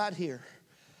got right here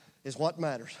is what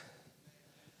matters.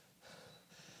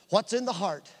 What's in the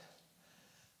heart,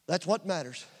 that's what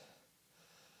matters.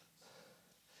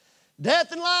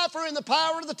 Death and life are in the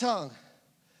power of the tongue.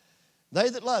 They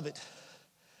that love it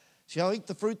shall eat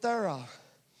the fruit thereof.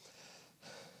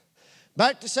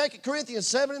 Back to 2 Corinthians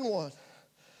 7:1,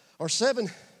 or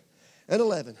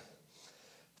 7:11.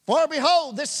 For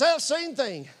behold, this selfsame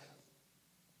thing,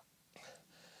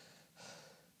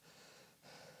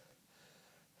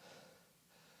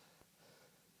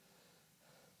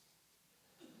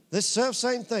 this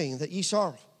selfsame thing that ye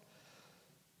sought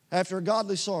after a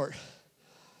godly sort,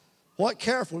 what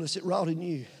carefulness it wrought in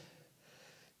you.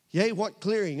 Yea, what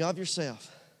clearing of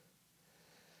yourself.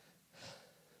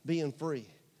 Being free.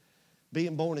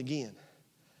 Being born again.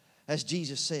 As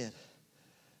Jesus said.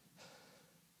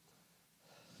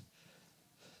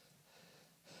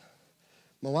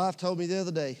 My wife told me the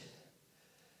other day.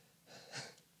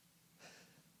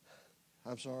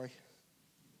 I'm sorry.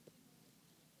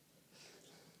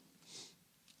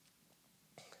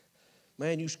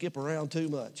 Man, you skip around too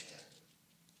much.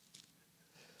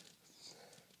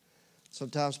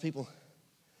 Sometimes people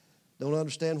don't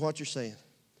understand what you're saying.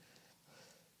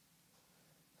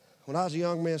 When I was a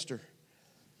young minister,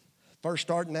 first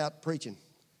starting out preaching,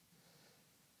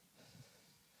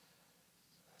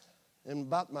 in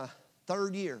about my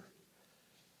third year,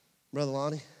 Brother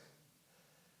Lonnie,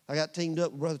 I got teamed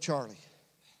up with Brother Charlie.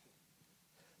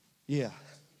 Yeah.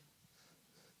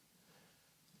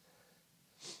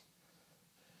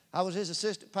 I was his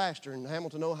assistant pastor in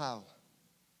Hamilton, Ohio.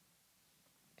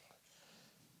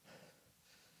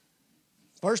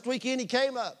 First weekend he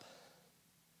came up,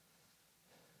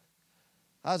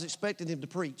 I was expecting him to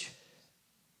preach.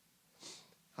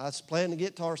 I was playing the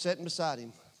guitar sitting beside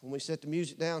him. When we set the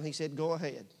music down, he said, go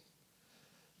ahead.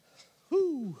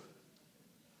 Whoo.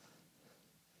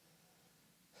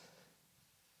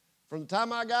 From the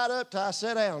time I got up till I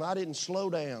sat down, I didn't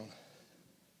slow down.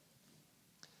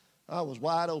 I was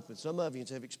wide open. Some of you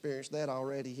have experienced that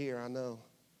already here, I know.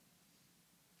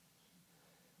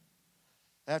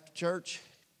 After church,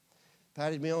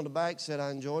 patted me on the back, said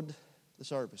I enjoyed the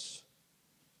service.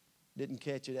 Didn't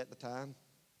catch it at the time.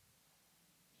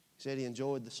 He said he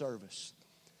enjoyed the service.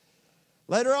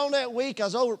 Later on that week, I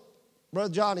was over at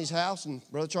Brother Johnny's house, and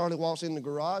Brother Charlie walks in the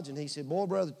garage, and he said, boy,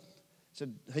 brother,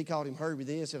 said, he called him Herbie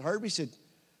then. He said, Herbie, said,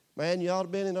 man, you ought to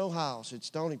have been in Ohio. Said,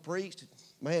 Stoney preached.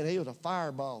 Man, he was a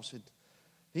fireball. Said,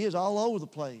 he is all over the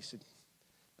place. Said,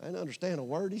 I didn't understand a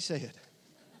word he said.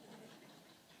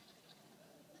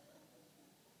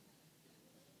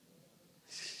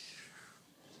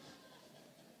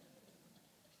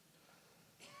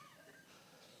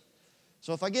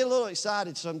 So if I get a little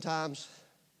excited sometimes,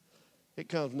 it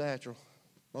comes natural.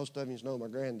 Most of you know my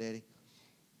granddaddy.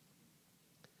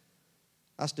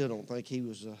 I still don't think he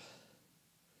was,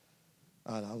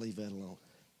 I'll leave that alone.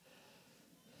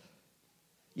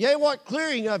 Yea, what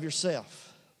clearing of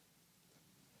yourself?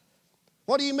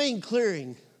 What do you mean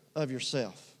clearing of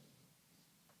yourself?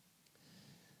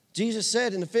 Jesus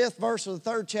said in the 5th verse of the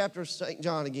 3rd chapter of St.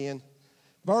 John again,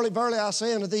 verily, verily, I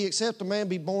say unto thee, except a man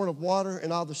be born of water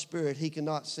and of the Spirit, he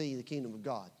cannot see the kingdom of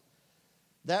God.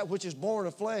 That which is born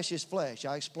of flesh is flesh.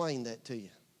 I explained that to you.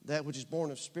 That which is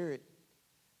born of spirit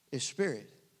is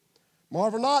spirit.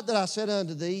 Marvel not that I said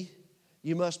unto thee,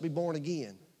 you must be born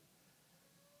again.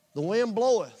 The wind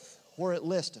bloweth where it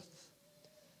listeth.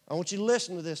 I want you to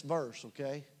listen to this verse,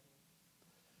 okay?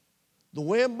 The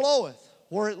wind bloweth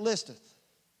where it listeth.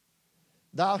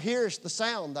 Thou hearest the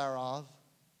sound thereof,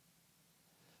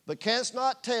 but canst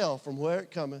not tell from where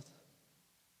it cometh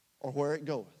or where it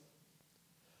goeth.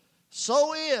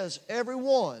 So is every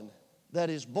one that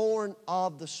is born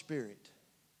of the Spirit.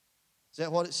 Is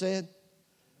that what it said?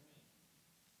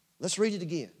 Let's read it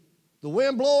again. The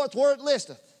wind bloweth where it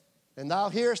listeth, and thou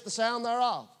hearest the sound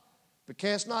thereof, but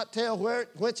canst not tell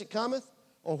whence it cometh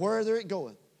or whither it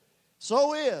goeth.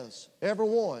 So is every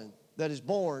one that is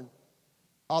born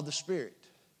of the Spirit.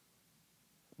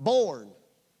 Born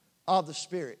of the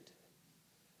Spirit.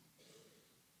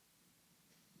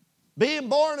 Being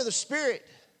born of the Spirit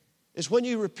is when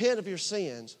you repent of your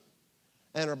sins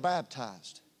and are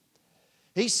baptized.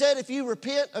 He said if you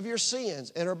repent of your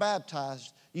sins and are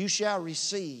baptized, you shall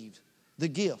receive the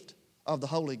gift of the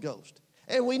Holy Ghost.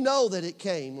 And we know that it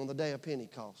came on the day of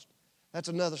Pentecost. That's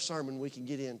another sermon we can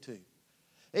get into.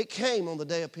 It came on the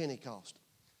day of Pentecost.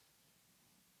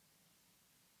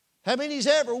 How many's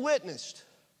ever witnessed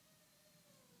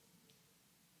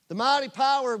the mighty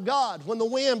power of God when the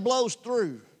wind blows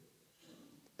through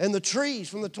and the trees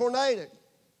from the tornado,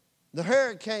 the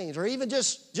hurricanes, or even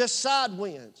just side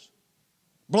winds,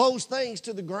 blows things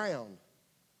to the ground,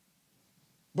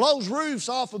 blows roofs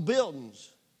off of buildings.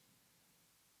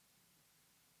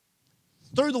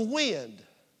 Through the wind,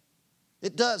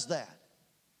 it does that.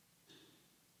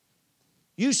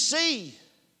 You see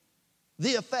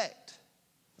the effect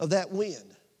of that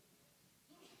wind,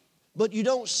 but you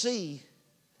don't see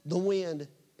the wind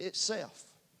itself.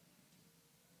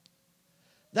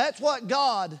 That's what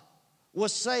God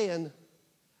was saying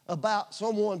about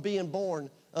someone being born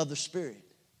of the Spirit.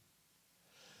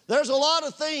 There's a lot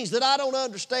of things that I don't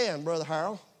understand, Brother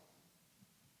Harold.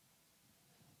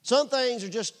 Some things are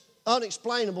just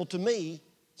unexplainable to me.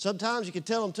 Sometimes you could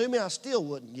tell them to me, I still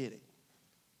wouldn't get it.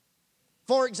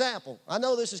 For example, I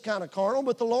know this is kind of carnal,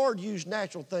 but the Lord used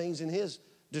natural things in His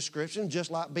description,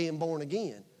 just like being born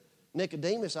again.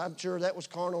 Nicodemus, I'm sure that was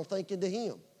carnal thinking to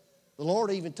him. The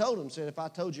Lord even told him, said, if I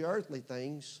told you earthly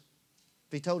things,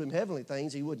 if He told him heavenly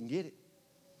things, he wouldn't get it.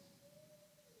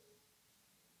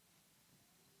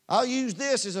 I'll use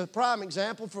this as a prime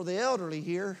example for the elderly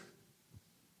here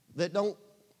that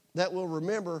will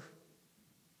remember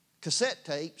cassette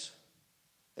tapes,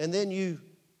 and then you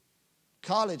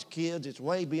college kids, it's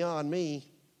way beyond me,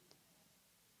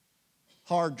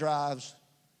 hard drives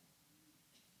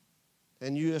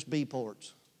and USB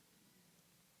ports.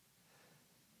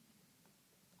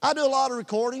 I do a lot of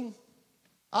recording.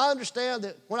 I understand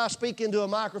that when I speak into a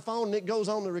microphone and it goes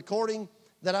on the recording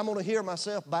that I'm going to hear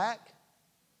myself back.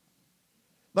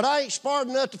 But I ain't smart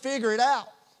enough to figure it out.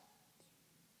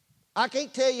 I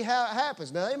can't tell you how it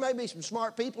happens. Now, there may be some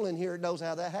smart people in here that knows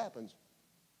how that happens.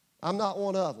 I'm not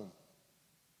one of them.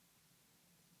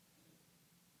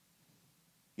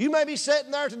 You may be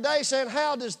sitting there today saying,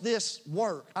 how does this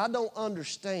work? I don't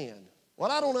understand.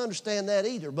 Well, I don't understand that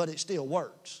either, but it still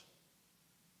works.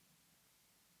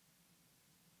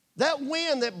 That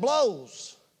wind that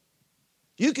blows,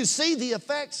 you can see the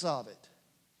effects of it.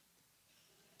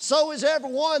 So is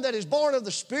everyone that is born of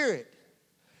the Spirit.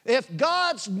 If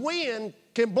God's wind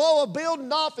can blow a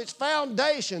building off its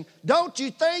foundation, don't you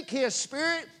think His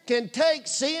Spirit can take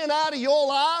sin out of your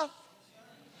life?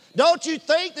 Don't you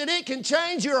think that it can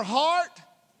change your heart?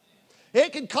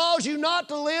 It can cause you not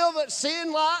to live a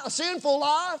sinful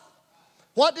life?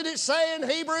 What did it say in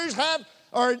Hebrews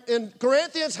or in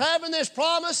Corinthians, having this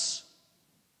promise?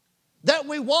 That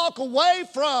we walk away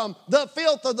from the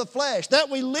filth of the flesh, that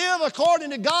we live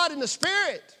according to God in the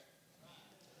Spirit.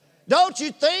 Don't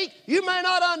you think? You may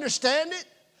not understand it,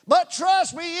 but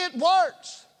trust me, it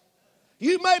works.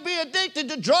 You may be addicted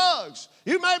to drugs.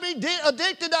 You may be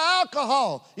addicted to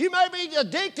alcohol. You may be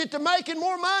addicted to making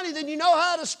more money than you know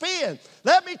how to spend.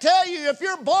 Let me tell you, if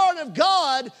you're born of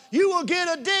God, you will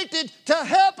get addicted to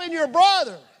helping your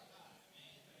brother.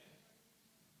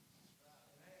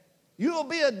 You will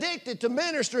be addicted to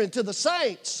ministering to the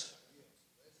saints.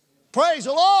 Praise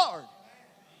the Lord.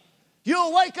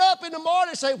 You'll wake up in the morning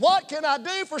and say, what can I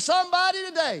do for somebody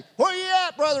today? Where you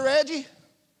at, Brother Reggie?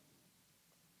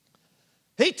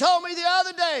 He told me the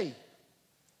other day,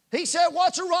 he said,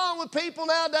 what's wrong with people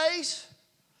nowadays?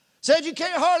 Said you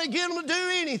can't hardly get them to do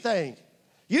anything.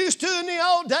 Used to in the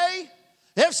old day,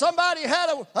 if somebody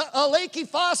had a leaky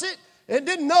faucet and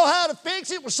didn't know how to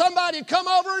fix it, well, somebody would come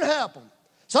over and help them.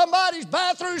 Somebody's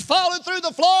bathroom's falling through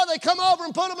the floor, they come over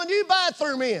and put them a new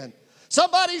bathroom in.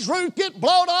 Somebody's roof get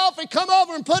blown off, they come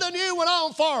over and put a new one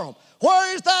on for them.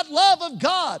 Where is that love of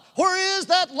God? Where is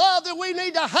that love that we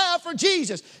need to have for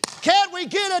Jesus? Can we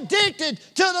get addicted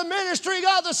to the ministry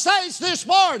of the saints this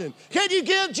morning? Can you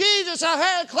give Jesus a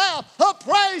hand clap of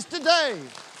praise today?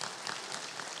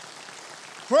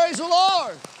 Praise the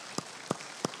Lord.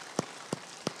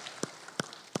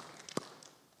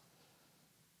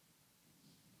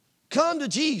 Come to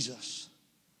Jesus.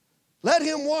 Let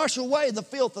Him wash away the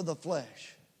filth of the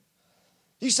flesh.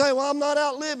 You say, well, I'm not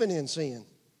out living in sin.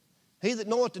 He that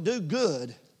knoweth to do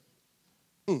good.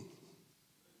 He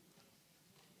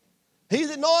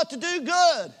that knoweth to do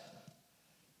good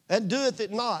and doeth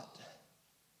it not,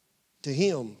 to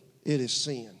him it is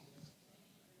sin.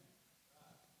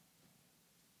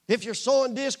 If you're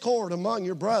sowing discord among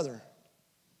your brother,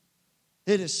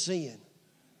 it is sin.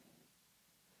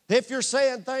 If you're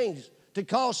saying things to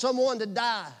cause someone to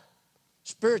die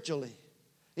spiritually,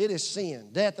 it is sin.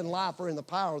 Death and life are in the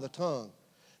power of the tongue.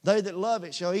 They that love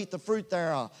it shall eat the fruit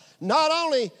thereof. Not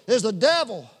only is the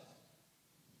devil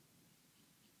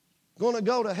going to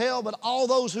go to hell, but all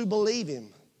those who believe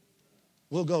him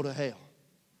will go to hell.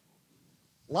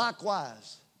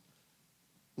 Likewise,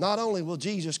 not only will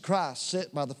Jesus Christ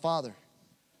sit by the Father,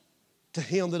 to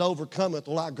him that overcometh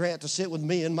will I grant to sit with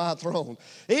me in my throne,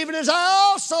 even as I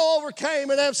also overcame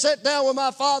and have sat down with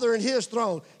my Father in his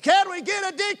throne. Can we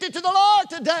get addicted to the Lord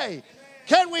today?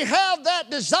 Can we have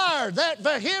that desire, that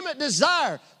vehement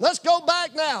desire? Let's go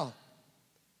back now.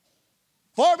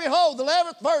 For behold, the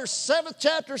 11th verse, 7th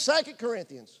chapter, 2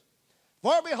 Corinthians.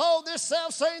 For behold, this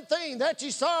selfsame thing that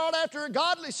ye sought after a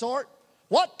godly sort,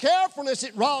 what carefulness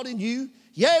it wrought in you,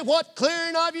 yea, what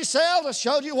clearing of yourselves, I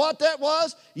showed you what that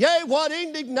was, yea, what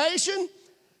indignation,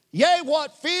 yea,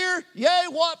 what fear, yea,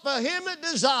 what vehement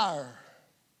desire.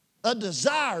 A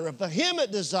desire, a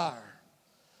vehement desire.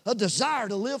 A desire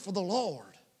to live for the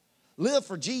Lord. Live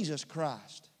for Jesus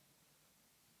Christ.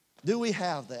 Do we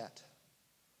have that?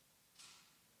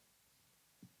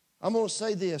 I'm going to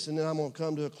say this and then I'm going to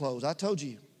come to a close. I told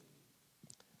you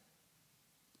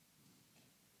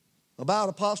about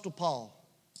Apostle Paul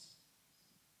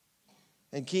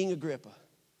and King Agrippa.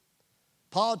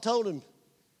 Paul told him,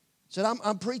 said,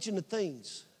 I'm preaching the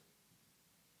things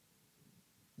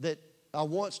that I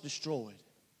once destroyed.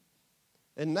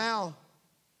 And now,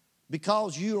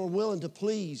 because you are willing to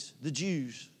please the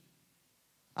Jews,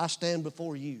 I stand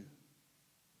before you.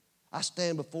 I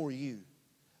stand before you,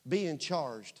 being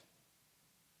charged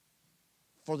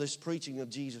for this preaching of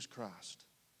Jesus Christ.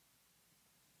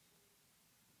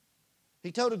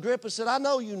 He told Agrippa, said, I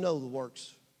know you know the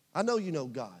works. I know you know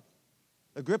God.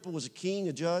 Agrippa was a king,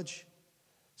 a judge.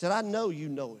 Said, I know you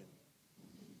know him.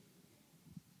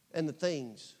 And the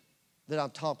things that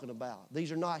I'm talking about.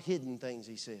 These are not hidden things,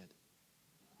 he said.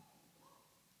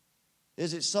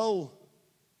 Is it so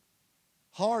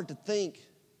hard to think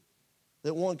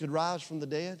that one could rise from the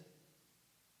dead?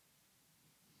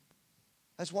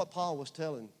 That's what Paul was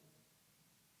telling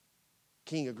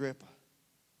King Agrippa.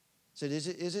 He said,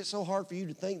 is it so hard for you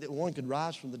to think that one could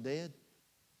rise from the dead?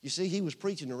 You see, he was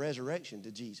preaching the resurrection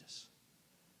to Jesus.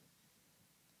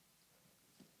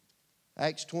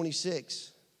 Acts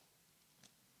 26.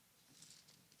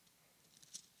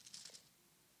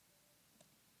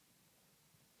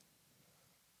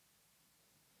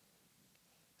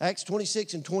 Acts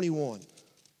 26 and 21.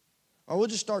 Or we'll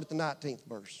just start at the 19th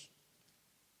verse.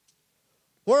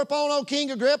 Whereupon, O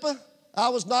King Agrippa, I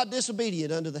was not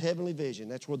disobedient unto the heavenly vision.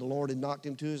 That's where the Lord had knocked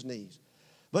him to his knees.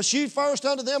 But shewed first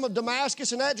unto them of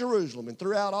Damascus and at Jerusalem and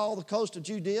throughout all the coast of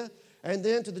Judea, and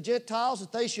then to the Gentiles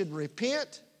that they should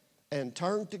repent and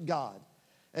turn to God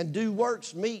and do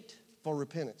works meet for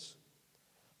repentance.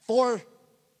 For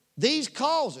these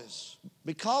causes,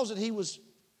 because he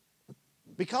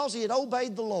had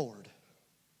obeyed the Lord,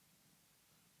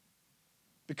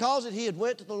 because he had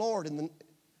went to the Lord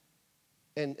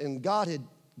and God had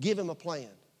given him a plan.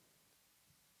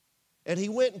 And he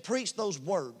went and preached those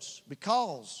words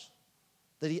because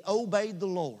that he obeyed the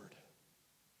Lord.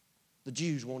 The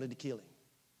Jews wanted to kill him.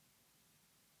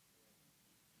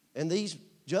 And these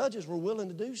judges were willing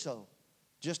to do so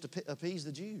just to appease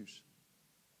the Jews.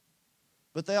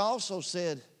 But they also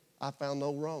said, I found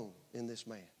no wrong in this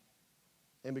man.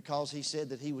 And because he said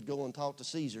that he would go and talk to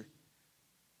Caesar,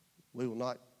 we will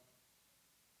not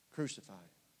crucify him.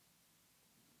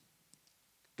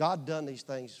 God done these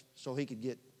things so he could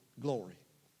get glory.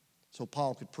 So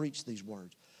Paul could preach these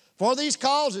words. For these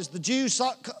causes the Jews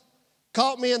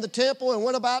caught me in the temple and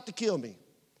went about to kill me.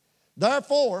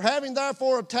 Therefore, having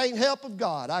obtained help of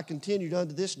God, I continued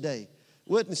unto this day,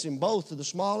 witnessing both to the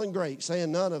small and great,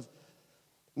 saying none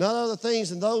other things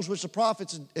than those which the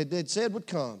prophets had said would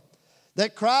come,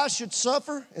 that Christ should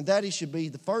suffer, and that he should be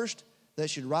the first that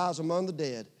should rise among the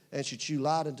dead, and should shew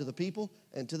light unto the people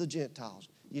and to the Gentiles.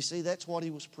 You see, that's what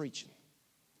he was preaching,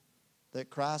 that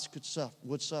Christ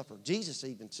would suffer. Jesus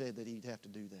even said that he'd have to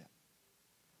do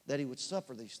that he would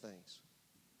suffer these things.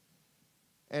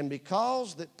 And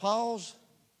because that Paul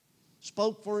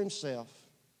spoke for himself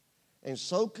and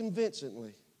so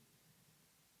convincingly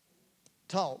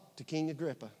talked to King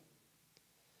Agrippa,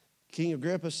 King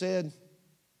Agrippa said,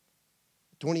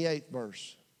 28th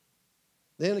verse,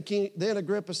 Then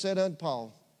Agrippa said unto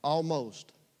Paul,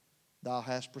 Almost thou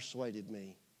hast persuaded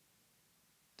me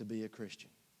to be a Christian.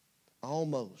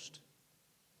 Almost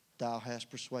thou hast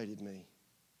persuaded me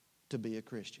to be a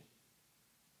Christian.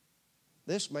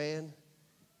 This man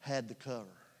had the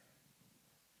cover.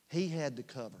 He had the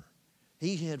cover.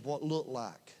 He had what looked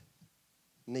like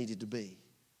needed to be.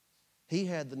 He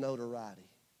had the notoriety,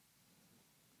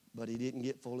 but he didn't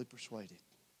get fully persuaded.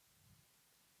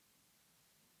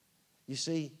 You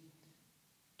see,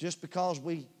 just because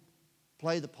we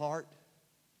play the part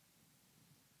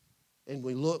and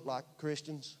we look like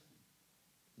Christians,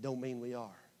 don't mean we are.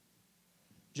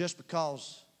 Just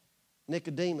because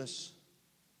Nicodemus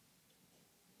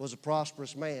was a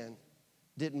prosperous man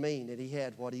didn't mean that he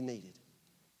had what he needed.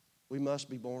 We must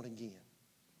be born again.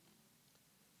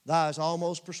 Thou hast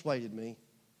almost persuaded me.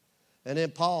 And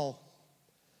then Paul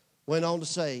went on to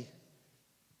say,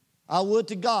 I would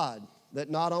to God that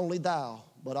not only thou,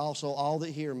 but also all that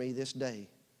hear me this day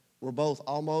were both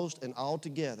almost and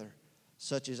altogether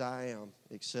such as I am,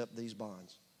 except these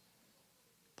bonds.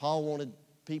 Paul wanted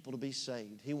people to be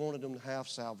saved. He wanted them to have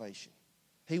salvation.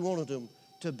 He wanted them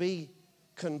to be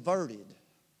converted.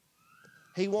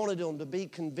 He wanted them to be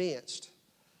convinced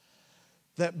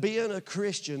that being a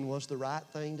Christian was the right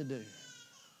thing to do.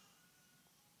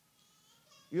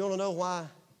 You want to know why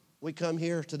we come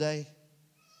here today?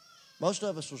 Most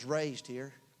of us was raised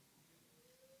here,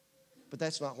 but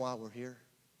that's not why we're here.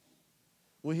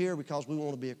 We're here because we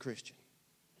want to be a Christian.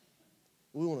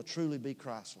 We want to truly be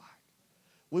Christ-like.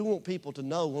 We want people to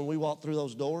know when we walk through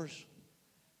those doors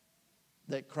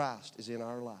that Christ is in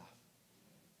our life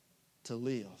to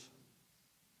live.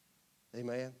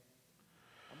 Amen.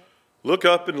 Look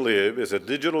Up and Live is a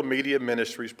digital media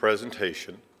ministries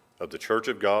presentation of the Church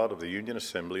of God of the Union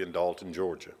Assembly in Dalton,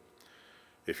 Georgia.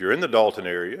 If you're in the Dalton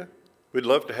area, we'd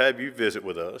love to have you visit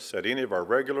with us at any of our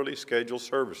regularly scheduled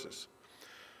services.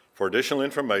 For additional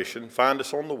information, find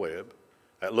us on the web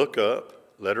at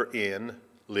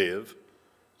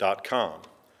lookupletterNlive.com.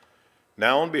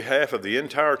 Now, on behalf of the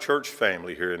entire church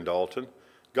family here in Dalton,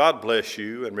 God bless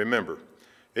you, and remember,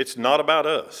 it's not about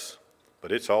us,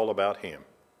 but it's all about Him.